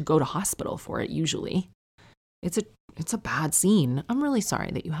you have to go to hospital for it usually. It's a bad scene. I'm really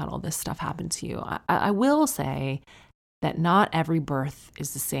sorry that you had all this stuff happen to you. I will say that not every birth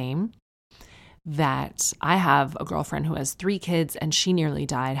is the same. That I have a girlfriend who has 3 kids and she nearly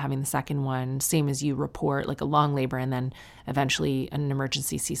died having the second one, same as you report, like a long labor and then eventually an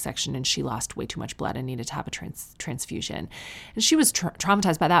emergency C-section, and she lost way too much blood and needed to have a transfusion. And she was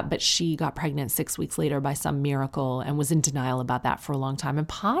traumatized by that, but she got pregnant 6 weeks later by some miracle and was in denial about that for a long time and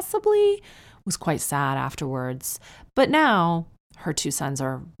possibly was quite sad afterwards. But now her 2 sons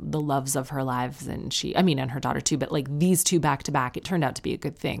are the loves of her lives, and and her daughter too, but like these 2 back to back, it turned out to be a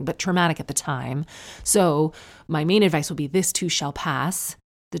good thing, but traumatic at the time. So my main advice will be this too shall pass.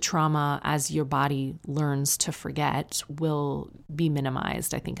 The trauma, as your body learns to forget, will be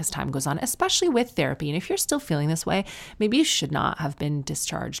minimized, I think, as time goes on, especially with therapy. And if you're still feeling this way, maybe you should not have been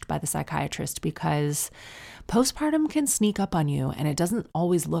discharged by the psychiatrist, because postpartum can sneak up on you and it doesn't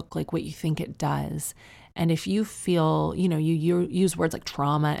always look like what you think it does. And if you feel, you use words like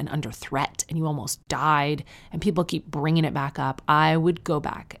trauma and under threat and you almost died and people keep bringing it back up, I would go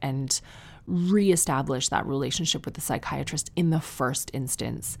back and reestablish that relationship with the psychiatrist in the first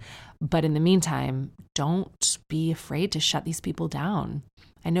instance. But in the meantime, don't be afraid to shut these people down.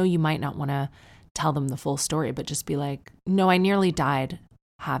 I know you might not want to tell them the full story, but just be like, no, I nearly died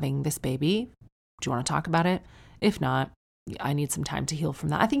having this baby. Do you want to talk about it? If not, I need some time to heal from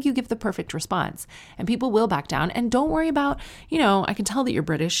that. I think you give the perfect response and people will back down. And don't worry about, I can tell that you're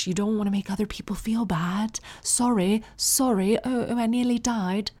British. You don't want to make other people feel bad. Sorry. Oh, I nearly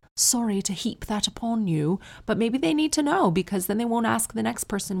died. Sorry to heap that upon you. But maybe they need to know, because then they won't ask the next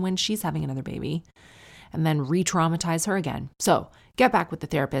person when she's having another baby and then re-traumatize her again. So get back with the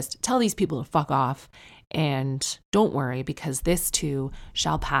therapist. Tell these people to fuck off. And don't worry, because this too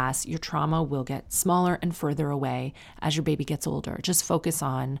shall pass. Your trauma will get smaller and further away as your baby gets older. Just focus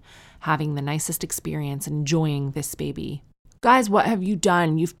on having the nicest experience, enjoying this baby. Guys, what have you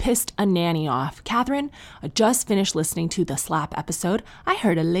done? You've pissed a nanny off. Catherine, I just finished listening to the Slap episode. I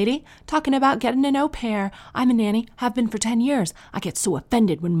heard a lady talking about getting an au pair. I'm a nanny, have been for 10 years. I get so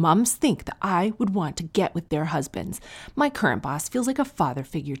offended when moms think that I would want to get with their husbands. My current boss feels like a father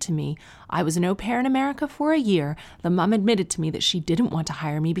figure to me. I was an au pair in America for a year. The mom admitted to me that she didn't want to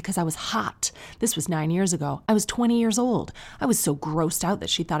hire me because I was hot. This was 9 years ago. I was 20 years old. I was so grossed out that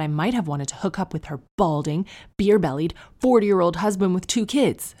she thought I might have wanted to hook up with her balding, beer-bellied, 40-year-old husband with 2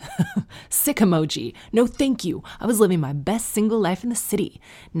 kids. Sick emoji. No thank you. I was living my best single life in the city.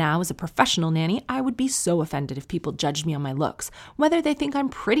 Now, as a professional nanny, I would be so offended if people judged me on my looks. Whether they think I'm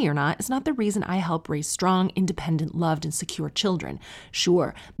pretty or not is not the reason I help raise strong, independent, loved, and secure children.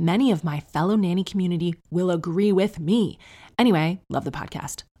 Sure, many of my fellow nanny community will agree with me. Anyway, love the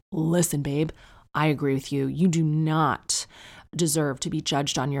podcast. Listen, babe, I agree with you. You do not deserve to be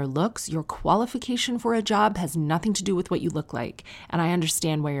judged on your looks. Your qualification for a job has nothing to do with what you look like. And I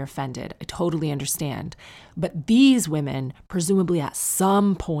understand why you're offended. I totally understand. But these women presumably at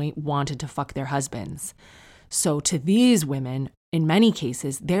some point wanted to fuck their husbands. So to these women, in many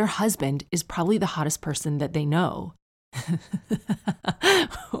cases, their husband is probably the hottest person that they know.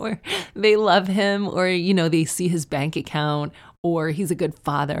 Or they love him, or, they see his bank account, or he's a good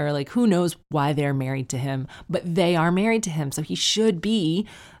father. Like, who knows why they're married to him, but they are married to him. So he should be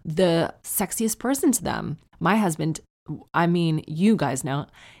the sexiest person to them. My husband, you guys know,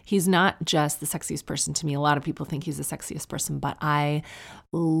 he's not just the sexiest person to me. A lot of people think he's the sexiest person, but I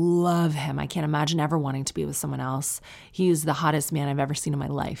love him. I can't imagine ever wanting to be with someone else. He's the hottest man I've ever seen in my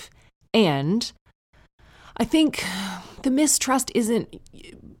life. And I think the mistrust isn't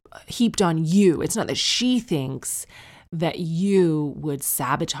heaped on you. It's not that she thinks that you would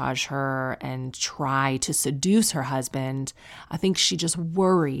sabotage her and try to seduce her husband. I think she just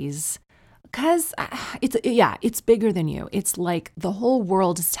worries because it's bigger than you. It's like the whole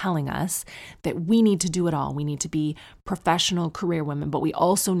world is telling us that we need to do it all. We need to be professional career women, but we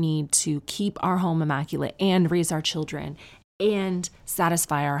also need to keep our home immaculate and raise our children and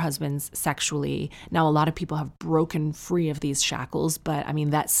satisfy our husbands sexually. Now, a lot of people have broken free of these shackles, but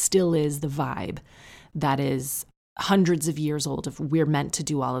that still is the vibe that is hundreds of years old. If we're meant to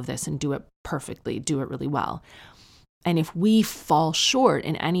do all of this and do it perfectly, do it really well. And if we fall short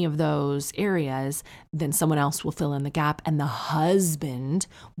in any of those areas, then someone else will fill in the gap and the husband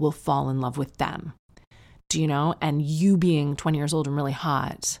will fall in love with them. Do you know? And you being 20 years old and really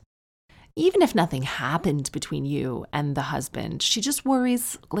hot, even if nothing happened between you and the husband, she just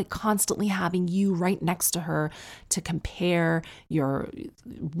worries like constantly having you right next to her to compare your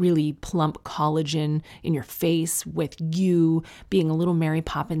really plump collagen in your face with you being a little Mary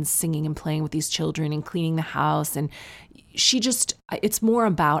Poppins singing and playing with these children and cleaning the house. And it's more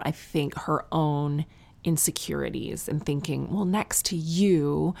about, I think, her own insecurities and thinking, well, next to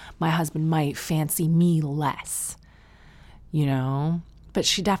you, my husband might fancy me less, But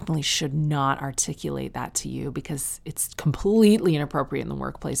she definitely should not articulate that to you because it's completely inappropriate in the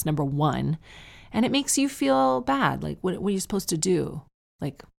workplace, number one. And it makes you feel bad. Like, what are you supposed to do?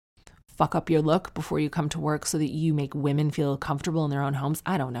 Like, fuck up your look before you come to work so that you make women feel comfortable in their own homes?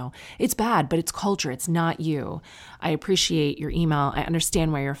 I don't know. It's bad, but it's culture. It's not you. I appreciate your email. I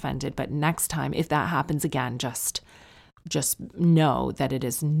understand why you're offended. But next time, if that happens again, just know that it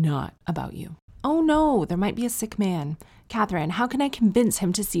is not about you. Oh no, there might be a sick man. Catherine, how can I convince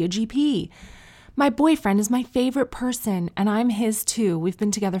him to see a GP? My boyfriend is my favorite person, and I'm his too. We've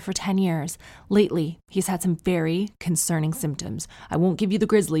been together for 10 years. Lately, he's had some very concerning symptoms. I won't give you the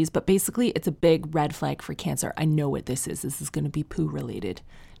grizzlies, but basically it's a big red flag for cancer. I know what this is. This is going to be poo related.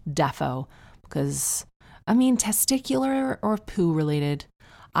 Defo. Because, testicular or poo related.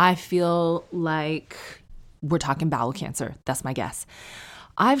 I feel like we're talking bowel cancer. That's my guess.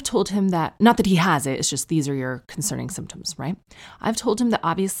 I've told him that, not that he has it, it's just these are your concerning symptoms, right? I've told him that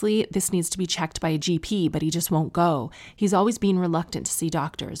obviously this needs to be checked by a GP, but he just won't go. He's always been reluctant to see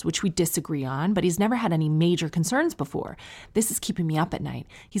doctors, which we disagree on, but he's never had any major concerns before. This is keeping me up at night.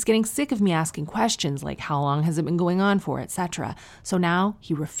 He's getting sick of me asking questions like how long has it been going on for, etc. So now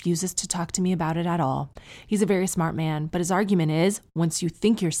he refuses to talk to me about it at all. He's a very smart man, but his argument is once you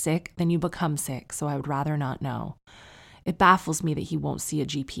think you're sick, then you become sick, so I would rather not know. It baffles me that he won't see a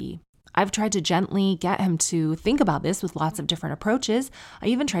GP. I've tried to gently get him to think about this with lots of different approaches. I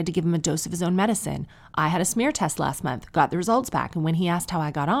even tried to give him a dose of his own medicine. I had a smear test last month, got the results back, and when he asked how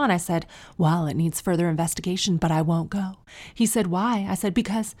I got on, I said, well, it needs further investigation, but I won't go. He said, why? I said,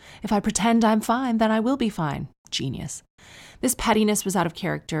 because if I pretend I'm fine, then I will be fine. Genius. This pettiness was out of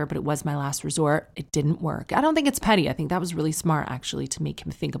character, but it was my last resort. It didn't work. I don't think it's petty. I think that was really smart, actually, to make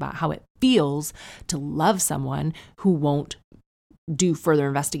him think about how it feels to love someone who won't do further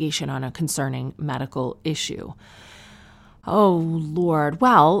investigation on a concerning medical issue. Oh, Lord.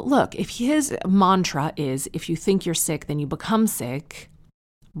 Well, look, if his mantra is, if you think you're sick, then you become sick,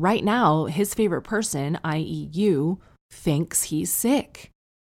 right now, his favorite person, i.e. you, thinks he's sick.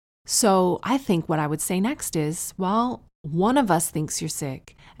 So I think what I would say next is, well, one of us thinks you're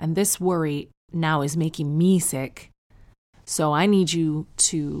sick, and this worry now is making me sick. So I need you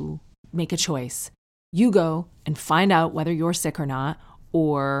to make a choice. You go and find out whether you're sick or not,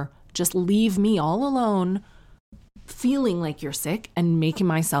 or just leave me all alone feeling like you're sick and making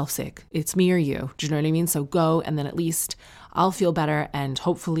myself sick. It's me or you. Do you know what I mean? So go, and then at least I'll feel better, and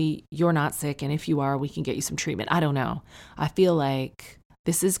hopefully you're not sick. And if you are, we can get you some treatment. I don't know. I feel like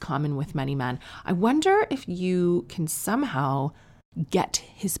this is common with many men. I wonder if you can somehow get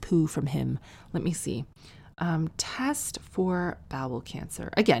his poo from him. Let me see. Test for bowel cancer.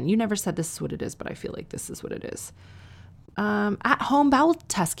 Again, you never said this is what it is, but I feel like this is what it is. At home bowel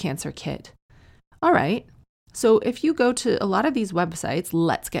test cancer kit. All right. So if you go to a lot of these websites,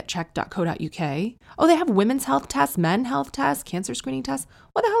 letsgetchecked.co.uk. Oh, they have women's health tests, men health tests, cancer screening tests.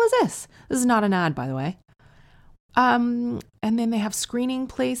 What the hell is this? This is not an ad, by the way. And then they have screening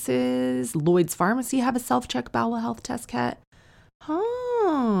places. Lloyd's Pharmacy have a self-check bowel health test kit.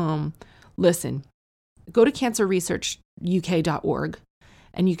 Listen, go to cancerresearchuk.org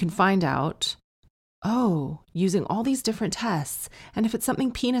and you can find out, using all these different tests. And if it's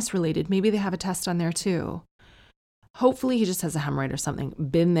something penis related, maybe they have a test on there too. Hopefully he just has a hemorrhoid or something.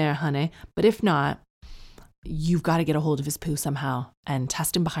 Been there, honey. But if not, you've got to get a hold of his poo somehow and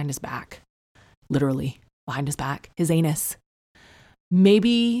test him behind his back. Literally behind his back, his anus.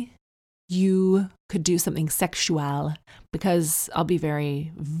 Maybe you could do something sexual, because I'll be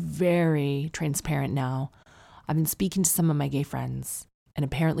very, very transparent now. I've been speaking to some of my gay friends, and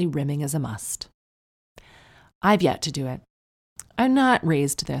apparently rimming is a must. I've yet to do it. I'm not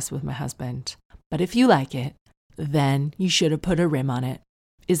raised this with my husband, but if you like it, then you should have put a rim on it,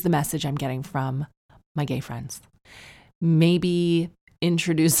 is the message I'm getting from my gay friends. Maybe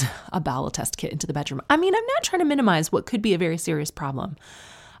introduce a bowel test kit into the bedroom. I mean, I'm not trying to minimize what could be a very serious problem.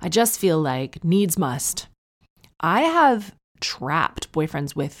 I just feel like needs must. I have trapped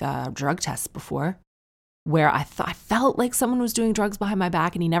boyfriends with drug tests before, where I felt like someone was doing drugs behind my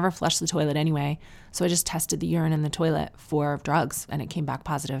back and he never flushed the toilet anyway. So I just tested the urine in the toilet for drugs and it came back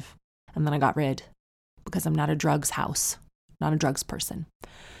positive. And then I got rid, because I'm not a drugs house, not a drugs person.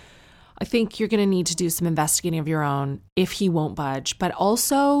 I think you're going to need to do some investigating of your own if he won't budge. But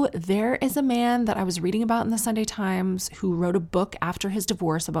also, there is a man that I was reading about in the Sunday Times who wrote a book after his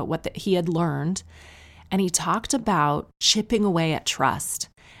divorce about what he had learned. And he talked about chipping away at trust.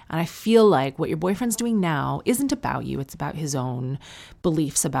 And I feel like what your boyfriend's doing now isn't about you. It's about his own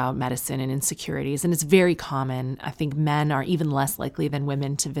beliefs about medicine and insecurities. And it's very common. I think men are even less likely than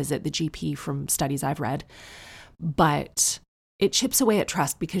women to visit the GP from studies I've read. But it chips away at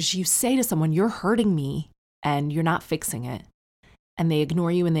trust, because you say to someone, you're hurting me, and you're not fixing it. And they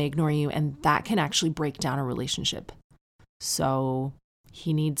ignore you and they ignore you. And that can actually break down a relationship. So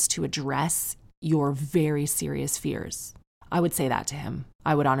he needs to address your very serious fears. I would say that to him.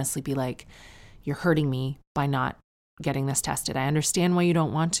 I would honestly be like, you're hurting me by not getting this tested. I understand why you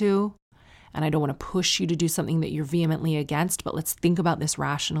don't want to, and I don't want to push you to do something that you're vehemently against, but let's think about this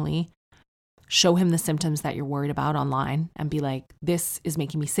rationally. Show him the symptoms that you're worried about online and be like, this is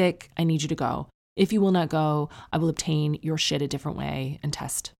making me sick. I need you to go. If you will not go, I will obtain your shit a different way and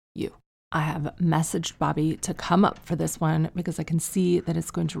test you. I have messaged Bobby to come up for this one because I can see that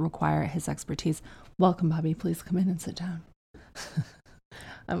it's going to require his expertise. Welcome, Bobby. Please come in and sit down.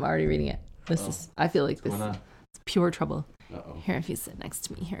 I'm already reading it. I feel like this is pure trouble. Here, if you sit next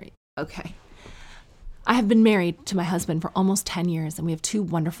to me here. Okay. I have been married to my husband for almost 10 years, and we have 2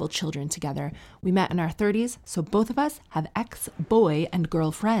 wonderful children together. We met in our 30s, so both of us have ex-boy and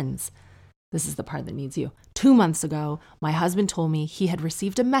girl friends. This is the part that needs you. 2 months ago, my husband told me he had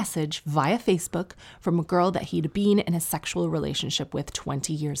received a message via Facebook from a girl that he'd been in a sexual relationship with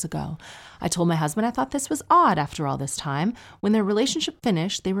 20 years ago. I told my husband I thought this was odd after all this time. When their relationship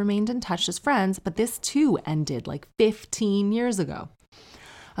finished, they remained in touch as friends, but this too ended like 15 years ago.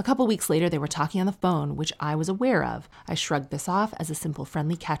 A couple weeks later, they were talking on the phone, which I was aware of. I shrugged this off as a simple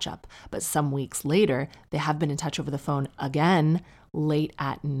friendly catch-up. But some weeks later, they have been in touch over the phone again. Late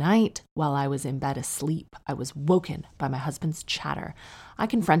at night, while I was in bed asleep, I was woken by my husband's chatter. I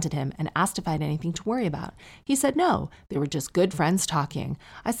confronted him and asked if I had anything to worry about. He said no, they were just good friends talking.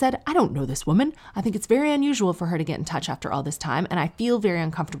 I said, I don't know this woman. I think it's very unusual for her to get in touch after all this time, and I feel very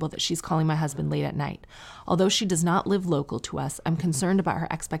uncomfortable that she's calling my husband late at night. Although she does not live local to us, I'm concerned about her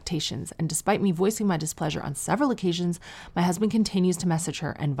expectations, and despite me voicing my displeasure on several occasions, my husband continues to message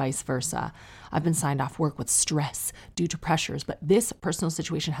her and vice versa. I've been signed off work with stress due to pressures, but this personal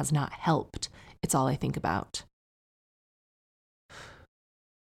situation has not helped. It's all I think about.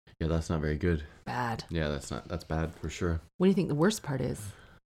 Yeah, that's not very good. Bad. Yeah, that's bad for sure. What do you think the worst part is?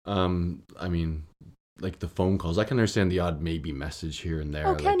 I mean, like the phone calls. I can understand the odd maybe message here and there.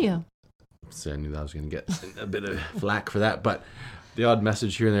 Oh, can you? So I knew that I was going to get a bit of flack for that, but the odd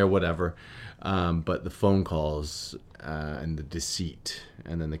message here and there, whatever. But the phone calls and the deceit,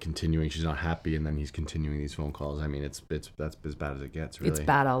 and then the continuing, she's not happy, and then he's continuing these phone calls. I mean, that's as bad as it gets, really. It's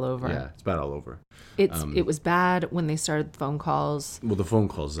bad all over. Yeah, it's bad all over. It was bad when they started the phone calls. Well, the phone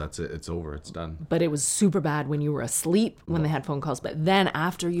calls, that's it. It's over. It's done. But it was super bad when you were asleep when they had phone calls. But then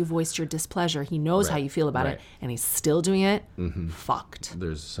after you voiced your displeasure, he knows how you feel about it, and he's still doing it. Mm-hmm. Fucked.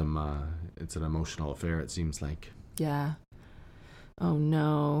 There's some, it's an emotional affair, it seems like. Yeah. Oh,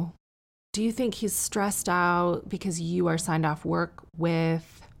 no. Do you think he's stressed out because you are signed off work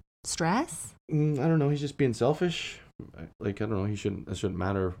with stress? I don't know. He's just being selfish. Like, I don't know. It shouldn't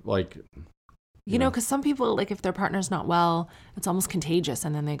matter. Like, you know, because some people, like, if their partner's not well, it's almost contagious.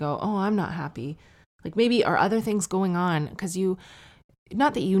 And then they go, oh, I'm not happy. Like, maybe are other things going on? Because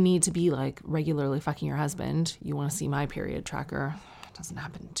not that you need to be, like, regularly fucking your husband. You want to see my period tracker. It doesn't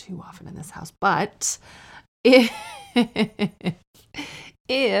happen too often in this house. But if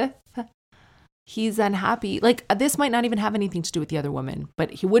he's unhappy, like, this might not even have anything to do with the other woman,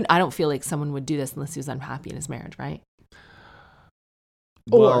 but I don't feel like someone would do this unless he was unhappy in his marriage, right?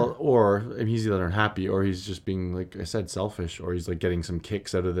 Or if he's either unhappy, or he's just being, like I said, selfish, or he's like getting some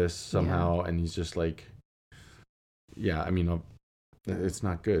kicks out of this somehow, and he's just like, I mean, it's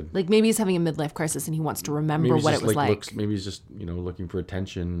not good. Like, maybe he's having a midlife crisis and he wants to remember what it was like. Maybe he's just, looking for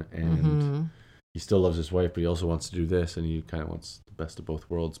attention, and he still loves his wife, but he also wants to do this, and he kind of wants the best of both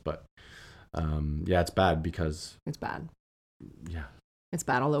worlds. But it's bad because it's bad. Yeah, it's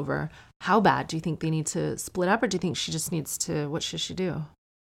bad all over. How bad? Do you think they need to split up, or do you think she just needs to? What should she do?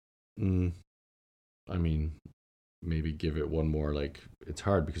 I mean, maybe give it one more. Like, it's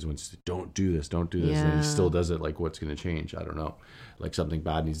hard because when she don't do this, and he still does it. Like, what's going to change? I don't know. Like, something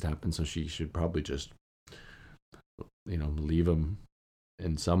bad needs to happen, so she should probably just, leave him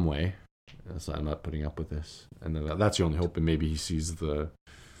in some way. So I'm not putting up with this, and then that's the only hope. And maybe he sees the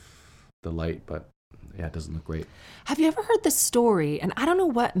light, but it doesn't look great. Have you ever heard the story? And I don't know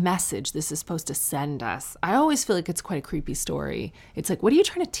what message this is supposed to send us. I always feel like it's quite a creepy story. It's like, what are you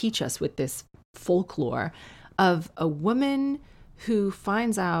trying to teach us with this folklore of a woman who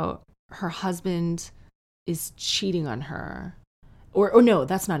finds out her husband is cheating on her? Or no,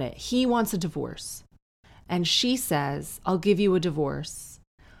 that's not it. He wants a divorce. And she says, I'll give you a divorce,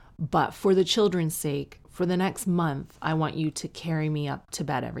 but for the children's sake, for the next month, I want you to carry me up to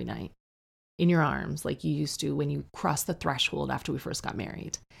bed every night in your arms, like you used to when you crossed the threshold after we first got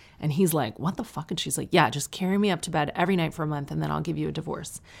married. And he's like, what the fuck? And she's like, yeah, just carry me up to bed every night for a month, and then I'll give you a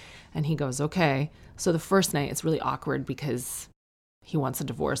divorce. And he goes, okay. So the first night, it's really awkward because he wants a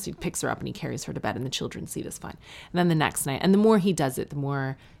divorce. He picks her up and he carries her to bed, and the children's seat is fine. And then the next night, and the more he does it, the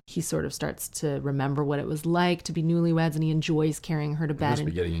more he sort of starts to remember what it was like to be newlyweds, and he enjoys carrying her to bed. He must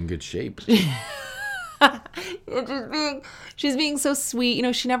be getting in good shape. She's being so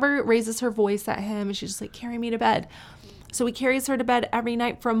sweet. She never raises her voice at him, and she's just like, carry me to bed. So he carries her to bed every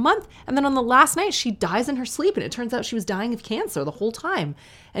night for a month. And then on the last night, she dies in her sleep. And it turns out she was dying of cancer the whole time.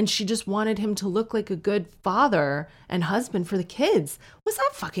 And she just wanted him to look like a good father and husband for the kids. What's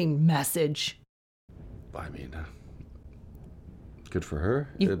that fucking message? I mean, good for her.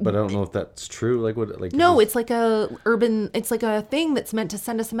 But I don't know if that's true. Like, what? Like, no, it's like it's like a thing that's meant to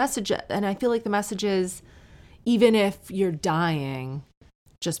send us a message. And I feel like the message is, even if you're dying,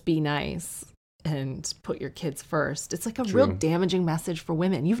 just be nice and put your kids first. It's like a real damaging message for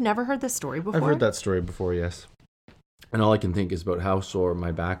women. You've never heard this story before? I've heard that story before, yes. And all I can think is about how sore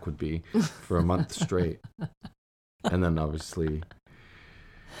my back would be for a month straight. And then obviously,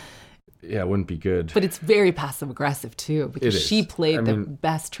 it wouldn't be good. But it's very passive aggressive too, because she played the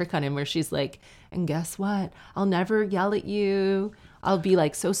best trick on him where she's like, and guess what? I'll never yell at you. I'll be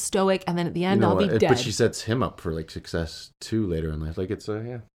like so stoic, and then at the end I'll be dead. But she sets him up for like success too later in life. Like, it's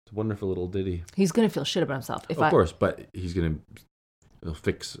a wonderful little ditty. He's gonna feel shit about himself. Of course, but he'll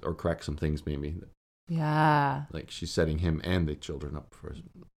fix or correct some things maybe. Yeah. Like, she's setting him and the children up for.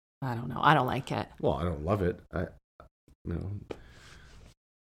 I don't know. I don't like it. Well, I don't love it.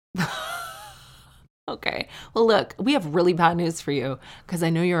 Okay. Well, look, we have really bad news for you, because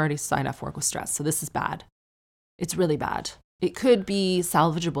I know you're already signed off work with stress. So this is bad. It's really bad. It could be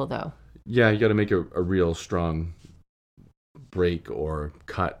salvageable though. Yeah, you got to make a real strong break or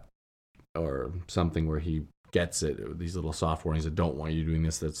cut or something where he gets it. These little soft warnings that don't want you doing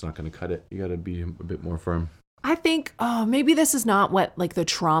this, that's not going to cut it. You got to be a bit more firm. I think, maybe this is not what like the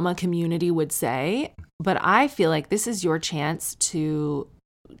trauma community would say, but I feel like this is your chance to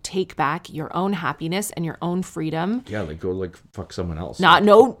take back your own happiness and your own freedom. Yeah, like go like fuck someone else. I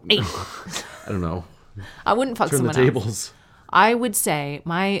don't know. I wouldn't fuck someone else. Turn the tables. I would say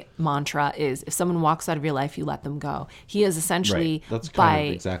my mantra is if someone walks out of your life, you let them go. He is essentially That's kind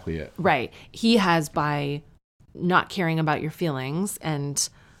of exactly it. Right. He has, by not caring about your feelings and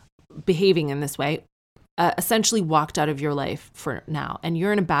behaving in this way, essentially walked out of your life for now. And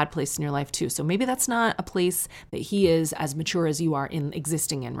you're in a bad place in your life too. So maybe that's not a place that he is as mature as you are in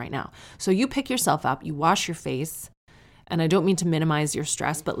existing in right now. So you pick yourself up, you wash your face. And I don't mean to minimize your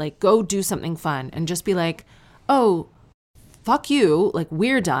stress, but like go do something fun and just be like, oh, fuck you. Like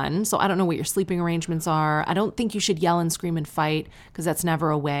we're done. So I don't know what your sleeping arrangements are. I don't think you should yell and scream and fight because that's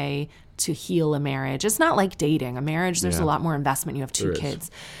never a way to heal a marriage. It's not like dating. A marriage, there's a lot more investment. You have two kids.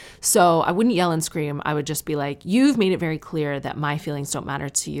 So I wouldn't yell and scream. I would just be like, you've made it very clear that my feelings don't matter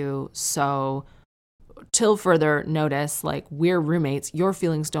to you. So till further notice, like we're roommates. Your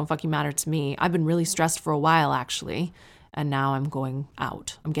feelings don't fucking matter to me. I've been really stressed for a while, actually. And now I'm going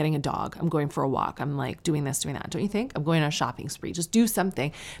out. I'm getting a dog. I'm going for a walk. I'm like doing this, doing that. Don't you think? I'm going on a shopping spree. Just do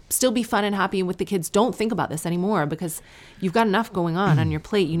something. Still be fun and happy with the kids. Don't think about this anymore because you've got enough going on your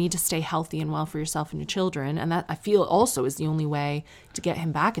plate. You need to stay healthy and well for yourself and your children. And that I feel also is the only way to get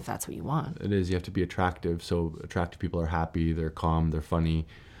him back if that's what you want. It is. You have to be attractive. So attractive people are happy. They're calm. They're funny.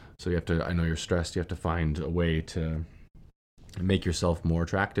 So you have to, I know you're stressed. You have to find a way to make yourself more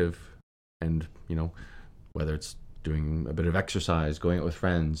attractive. And, you know, whether it's doing a bit of exercise, going out with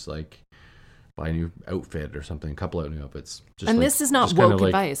friends, like buy a new outfit or something, a couple of new outfits. And like, this is not woke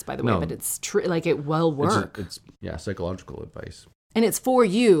advice, by the way, but it's true. Like it will work. It's psychological advice. And it's for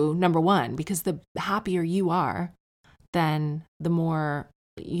you, number one, because the happier you are, then the more,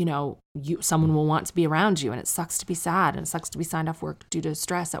 you know, someone will want to be around you. And it sucks to be sad and it sucks to be signed off work due to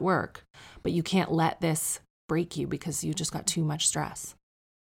stress at work. But you can't let this break you because you just got too much stress.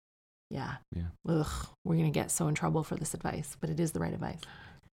 Yeah. Ugh, we're going to get so in trouble for this advice, but it is the right advice.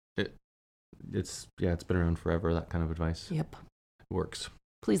 It's been around forever, that kind of advice. Yep. It works.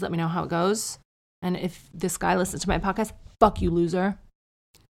 Please let me know how it goes. And if this guy listens to my podcast, fuck you, loser.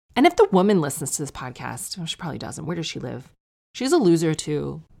 And if the woman listens to this podcast, well, she probably doesn't. Where does she live? She's a loser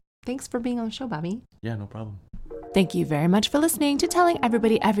too. Thanks for being on the show, Bobby. Yeah, no problem. Thank you very much for listening to Telling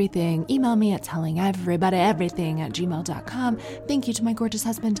Everybody Everything. Email me at tellingeverybodyeverything@gmail.com. Thank you to my gorgeous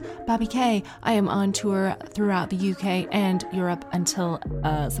husband, Bobby K. I am on tour throughout the UK and Europe until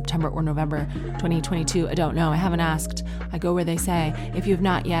September or November 2022. I don't know. I haven't asked. I go where they say. If you have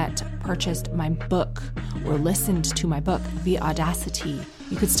not yet purchased my book or listened to my book, The Audacity,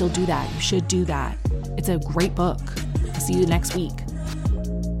 you could still do that. You should do that. It's a great book. I'll see you next week.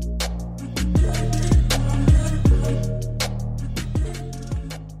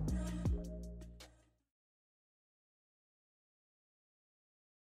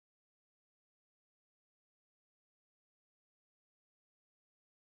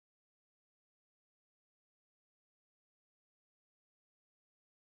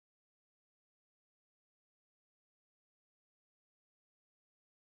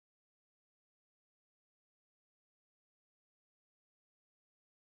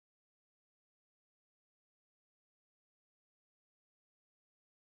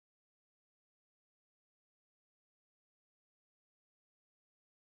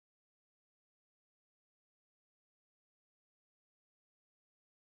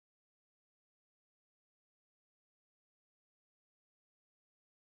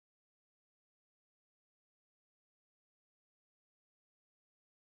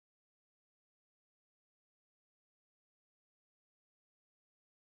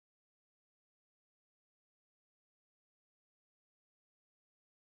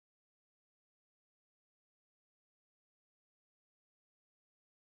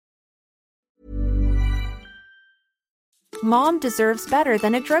 Mom deserves better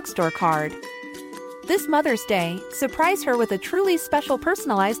than a drugstore card. This Mother's Day, surprise her with a truly special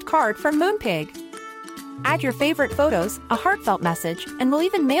personalized card from Moonpig. Add your favorite photos, a heartfelt message, and we'll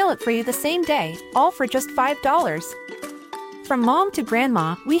even mail it for you the same day, all for just $5. From mom to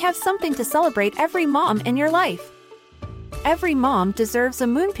grandma, we have something to celebrate every mom in your life. Every mom deserves a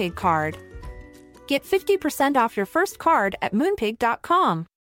Moonpig card. Get 50% off your first card at moonpig.com.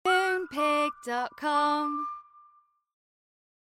 Moonpig.com